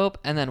is dope,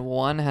 and then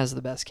 1 has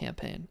the best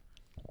campaign.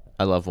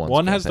 I love one.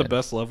 One has the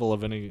best level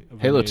of any.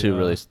 Halo any, 2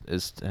 really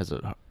has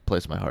a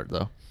place in my heart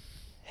though.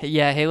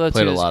 Yeah, Halo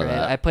Played 2 a is lot of great.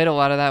 that. I played a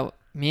lot of that.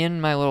 Me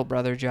and my little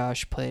brother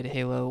Josh played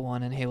Halo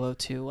 1 and Halo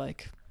 2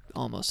 like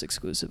almost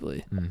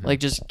exclusively. Mhm. Like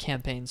just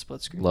campaign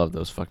split screen. Love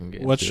those fucking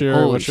games. What's dude. your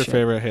Holy What's your shit.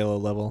 favorite Halo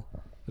level?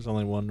 There's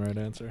only one right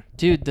answer.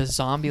 Dude, the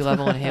zombie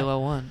level in Halo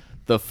 1.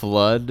 The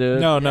Flood, dude?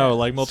 No, no, Yeah.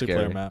 like multiplayer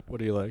Scary. map. What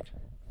do you like?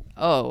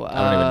 Oh, I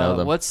don't even know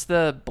them. What's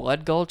the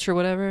Blood Gulch or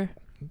whatever?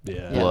 Yeah,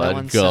 Yeah, Blood that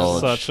one's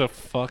Gulch. such a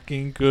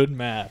fucking good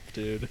map,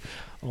 dude.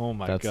 Oh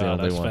my That's the god,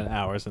 I only spent one.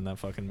 hours in that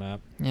fucking map.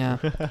 Yeah.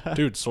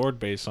 Dude, sword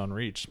base on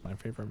Reach, my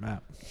favorite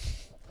map.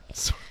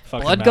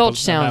 Fucking Blood map Gulch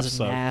was- that map sounds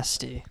sucked.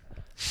 nasty.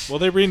 Well,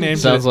 they renamed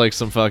Sounds it. like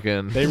some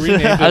fucking. They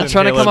renamed it. I was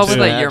trying to Halo come up with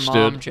 2. a your Match,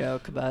 mom dude.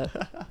 joke,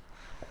 but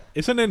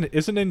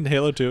Isn't in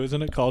Halo 2?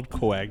 Isn't it called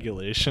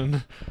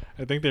Coagulation?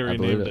 I think they I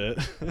believe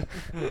renamed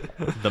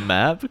it. The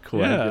map? Yeah, I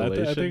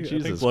Coagulation? think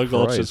Jesus Blood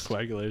Gulch is Christ.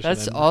 Coagulation.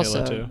 that's in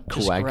also Halo 2.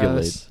 just Coagulate.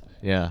 gross.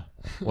 Yeah.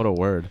 What a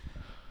word.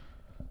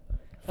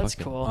 That's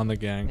Fucking cool. On the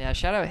gang. Yeah,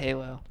 shout out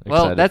Halo.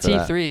 Well, Excited that's for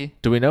that. E3.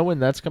 Do we know when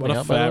that's coming What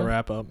a out? by the fat way?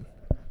 wrap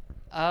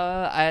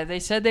up. They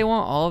said they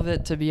want all of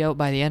it to be out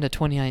by the end of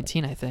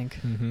 2019, I think.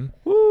 Mm-hmm.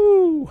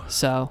 Woo!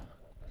 So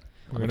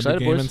We're gonna excited,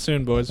 be gaming boys.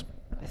 soon, boys.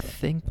 I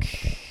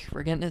think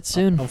we're getting it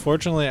soon.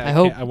 Unfortunately, I I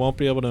hope. I won't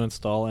be able to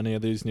install any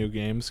of these new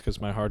games because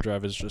my hard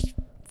drive is just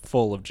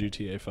full of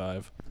GTA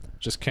 5.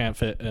 Just can't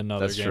fit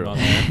another That's game true. on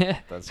there.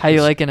 That's How you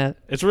just- liking it?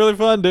 It's really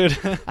fun, dude.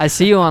 I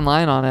see you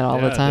online on it all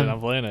Yeah, the time. Dude, I'm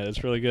playing it.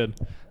 It's really good.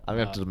 I'm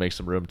gonna have to make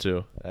some room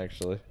too,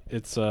 actually.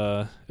 It's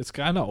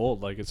kind of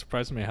old. Like, it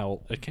surprised me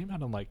how it came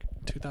out in like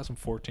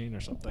 2014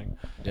 or something.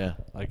 Yeah.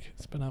 Like,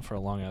 it's been out for a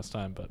long ass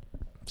time, but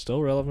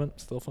still relevant,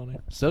 still funny,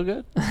 Still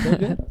good? Still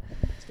good?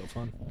 still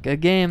fun. Good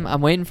game.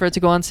 I'm waiting for it to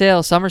go on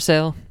sale. Summer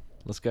sale.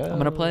 Let's go. I'm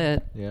gonna play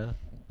it. Yeah.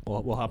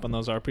 We'll hop on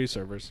those RP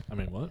servers. I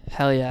mean, what?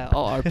 Hell yeah.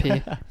 All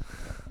RP.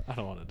 I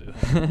don't want to do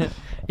that.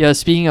 Yo,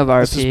 speaking of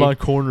RP. This is my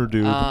corner,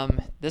 dude.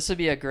 This would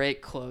be a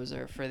great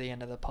closer for the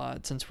end of the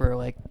pod since we're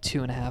like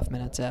 2.5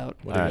 minutes out.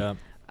 What do you Alright.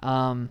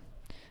 got?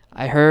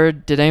 I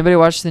heard. Did anybody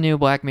watch the new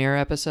Black Mirror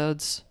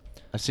episodes?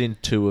 I've seen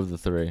 2 of the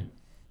 3.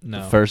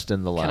 No. The first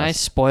and the last. Can I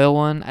spoil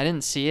one? I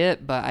didn't see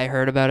it, but I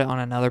heard about it on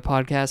another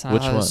podcast, and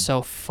Which I thought it was one?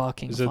 so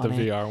fucking Is it funny.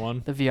 the VR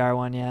one? The VR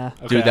one, yeah.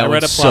 Okay, Dude, that I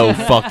read one's a plot-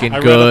 so fucking I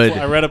read a good.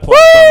 I read a plot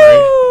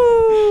summary.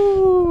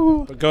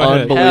 But go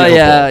ahead. Unbelievable. Hell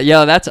yeah,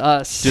 yo, that's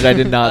us. Dude, I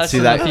did not Us see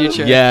in that. the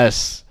future.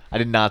 Yes. I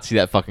did not see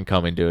that fucking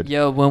coming, dude.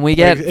 Yo, when we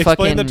get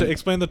explain fucking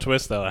explain the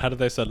twist though. How did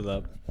they set it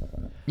up?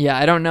 yeah,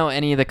 I don't know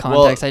any of the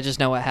Well- context. I just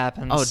know what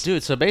happens. Oh,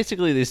 dude. So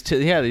basically, these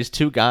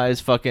two guys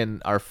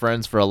fucking are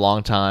friends for a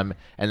long time,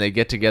 and they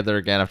get together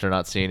again after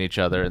not seeing each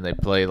other, and they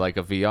play like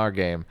a VR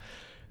game,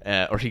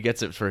 or he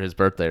gets it for his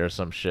birthday or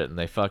some shit, and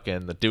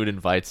the dude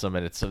invites them,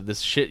 and it's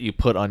this shit you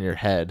put on your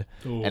head,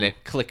 Ooh. and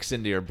it clicks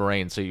into your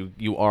brain, so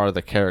you are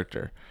the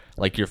character,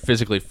 like you're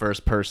physically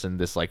first person,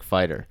 this like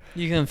fighter.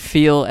 You can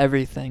feel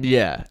everything.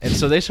 Yeah, and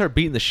so they start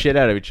beating the shit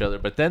out of each other,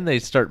 but then they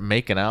start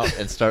making out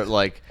and start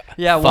like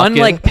Yeah, one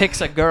fucking- like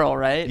picks a girl,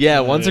 right? yeah,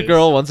 one's a Nice.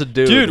 girl, one's a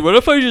dude. Dude, what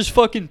if I just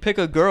fucking pick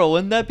a girl?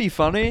 Wouldn't that be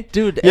funny?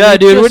 Dude, and Yeah, they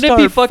dude, just wouldn't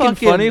it be start fucking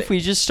funny if we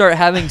just start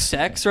having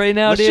sex right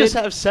now, Let's dude? just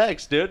have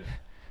sex, dude.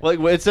 Like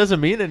it doesn't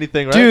mean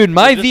anything, right? Dude,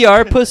 my Just-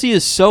 VR pussy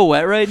is so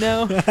wet right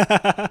now.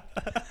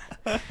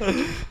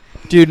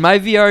 Dude, my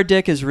VR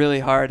dick is really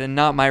hard and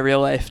not my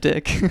real life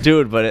dick.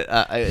 Dude, but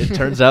it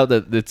turns out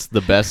that it's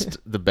the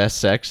best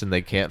sex, and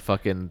they can't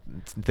fucking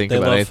think They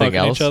about love anything fucking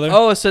else. each other.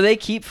 Oh, so they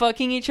keep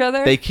fucking each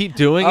other? They keep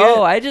doing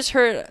Oh, it. I just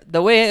heard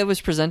the way it was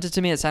presented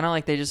to me. It sounded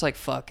like they just like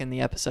fuck and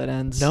the episode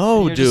ends.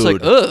 No, And dude. you're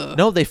just like, ugh.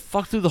 No, they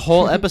fuck through the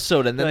whole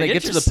episode, and then Like, they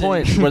get to the interesting.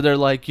 point where they're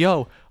like,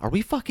 "Yo, are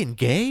we fucking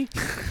gay?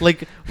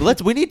 Like,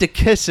 we need to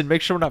kiss and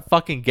make sure we're not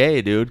fucking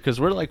gay, dude,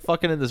 because we're like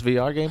fucking in this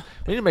VR game.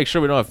 We need to make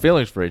sure we don't have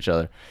feelings for each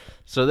other."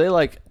 So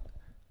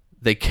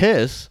they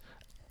kiss,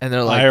 and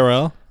they're like,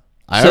 IRL.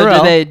 So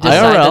do they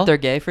decide IRL. that they're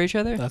gay for each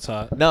other? That's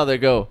hot. No, they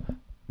go,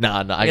 nah,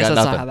 I guess got that's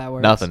not nothing. how that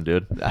works. Nothing,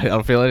 dude. I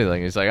don't feel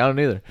anything. He's like, I don't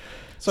either.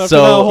 So after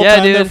So- the whole Yeah,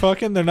 time they're dude.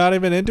 fucking, they're not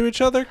even into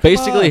each other. Come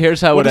Basically, on. here's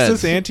how What it is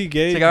ends. this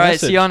anti-gay? It's like, all right,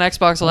 message? see you on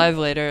Xbox Live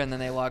later, and then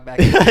they walk back.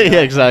 Yeah,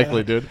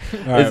 exactly, dude.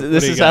 right, this what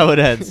this do you is how got?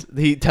 it ends.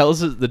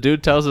 The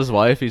dude tells his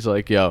wife, he's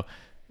like, yo,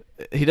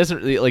 he doesn't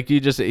really, like, he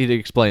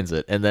explains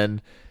it, and then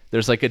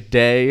there's like a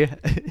day,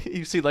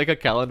 you see like a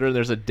calendar, and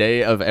there's a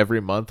day of every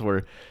month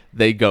where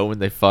they go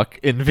and they fuck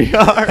in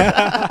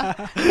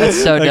VR.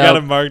 That's so I got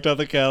dope. it marked on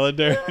the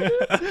calendar.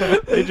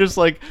 They just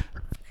like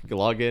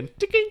log in,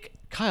 tick,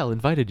 Kyle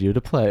invited you to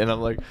play, and I'm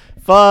like,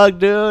 fuck,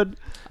 dude,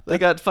 they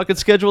got fucking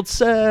scheduled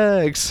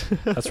sex.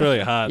 That's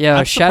really hot. Yo,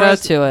 I'm shout out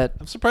surprised- to it.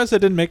 I'm surprised they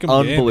didn't make them gay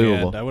in the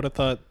Unbelievable. end. I would have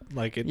thought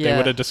like they Yeah.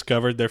 would have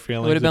discovered their It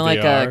feelings. would have been in like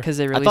VR. because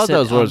they thought released that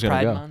was it where it on was gonna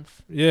Pride go.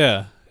 Month.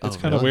 Yeah, it's Oh,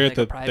 kind of really? weird Like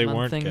a that Pride they Month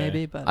weren't thing, gay.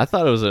 maybe, but I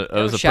thought it was a Yo,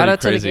 pretty shout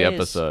out to the crazy gays.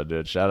 episode,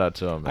 dude. Shout out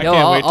to him. I Yo,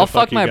 can't wait I'll to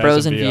fuck you my guys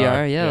bros in in VR.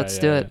 VR. Yeah, let's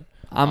do it.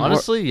 I'm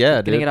Honestly, yeah,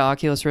 gonna dude. get an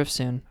Oculus Rift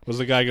soon. Was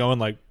the guy going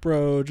like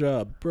bro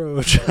job,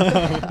 bro job?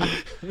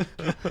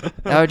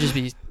 That would just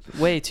be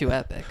way too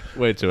epic.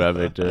 Way too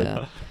epic, dude.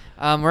 Yeah.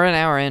 We're an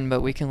hour in,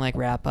 but we can like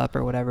wrap up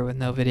or whatever with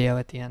no video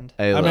at the end.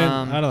 Hey, I look, mean,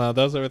 Um, I don't know.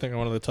 That was everything I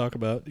wanted to talk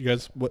about. You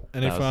guys,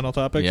 any That was- final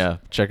topics? yeah,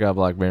 check out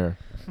Black Mirror.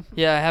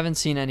 Yeah, I haven't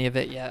seen any of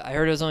it yet. I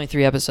heard it was only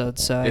 3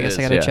 episodes, so I It guess is,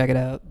 I gotta yeah. check it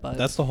out. But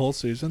That's the whole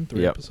season.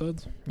 3 Yep.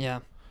 episodes. yeah,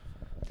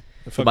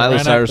 They fucking Miley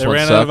ran Cyrus out, they one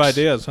ran out of sucks.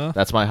 ideas, huh?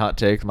 That's my hot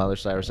take. Miley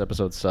Cyrus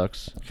episode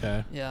sucks.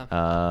 Okay. yeah.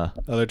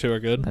 Other two are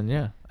good. And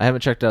yeah, I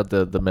haven't checked out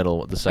the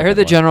middle, the I second heard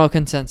the one. general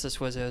consensus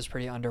was it was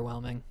pretty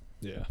underwhelming.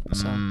 Yeah.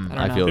 So Mm, I I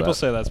don't know. feel People that.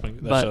 say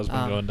that But, show's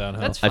been going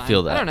downhill. That's I fine.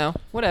 feel that. I don't know.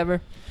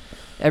 Whatever.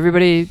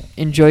 Everybody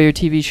enjoy your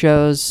TV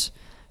shows.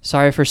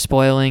 Sorry for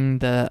spoiling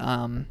the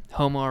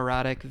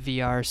homoerotic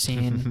VR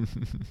scene.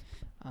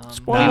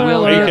 Spoiler we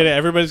will alert. Are you be- kidding?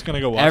 Everybody's gonna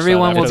go watch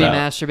Everyone that will be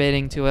after that.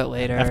 masturbating to it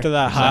later. After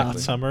that hot So-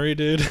 summary,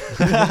 dude.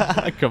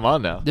 Come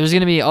on now. There's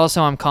gonna be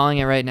also. I'm calling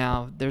it right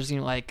now. There's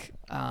gonna like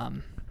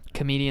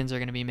comedians are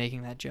gonna be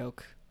making that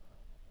joke.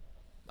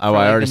 Oh, for,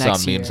 I like, already the saw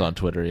next memes year. on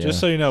Twitter. Yeah. Just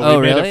so you know, Oh,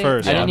 we made really? it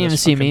first. I didn't on even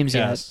this see fucking memes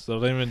yet. cast, So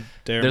don't even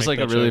dare. There's make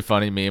like a that really joke.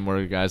 funny meme where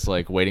the guy's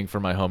like waiting for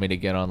my homie to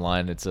get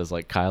online. It says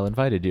like Kyle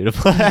invited you to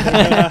play.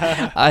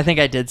 I think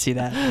I did see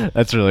that.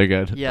 That's really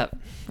good. Yep.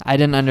 I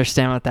didn't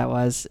understand what that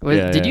was.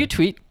 Yeah, Did yeah. you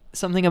tweet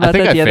something about I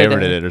think that I the other favorited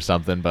day? it or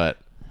something, but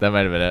that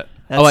might have been it.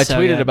 That's Oh, I so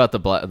tweeted good. about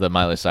the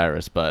Miley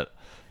Cyrus, but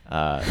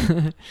I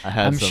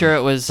had I'm sure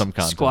it was some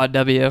content. Squad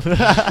W.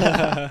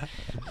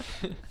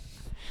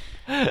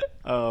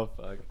 Oh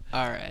fuck.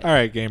 All right. All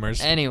right,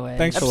 gamers. Anyway.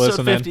 Thanks for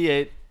Episode listening.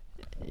 58.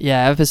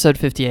 Yeah, episode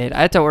 58.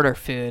 I had to order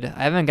food.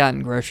 I haven't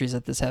gotten groceries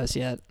at this house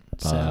yet.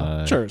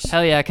 So. Cheers.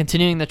 Hell yeah,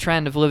 continuing the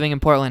trend of living in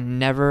Portland,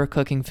 never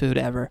cooking food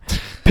ever.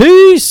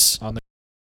 Peace! On the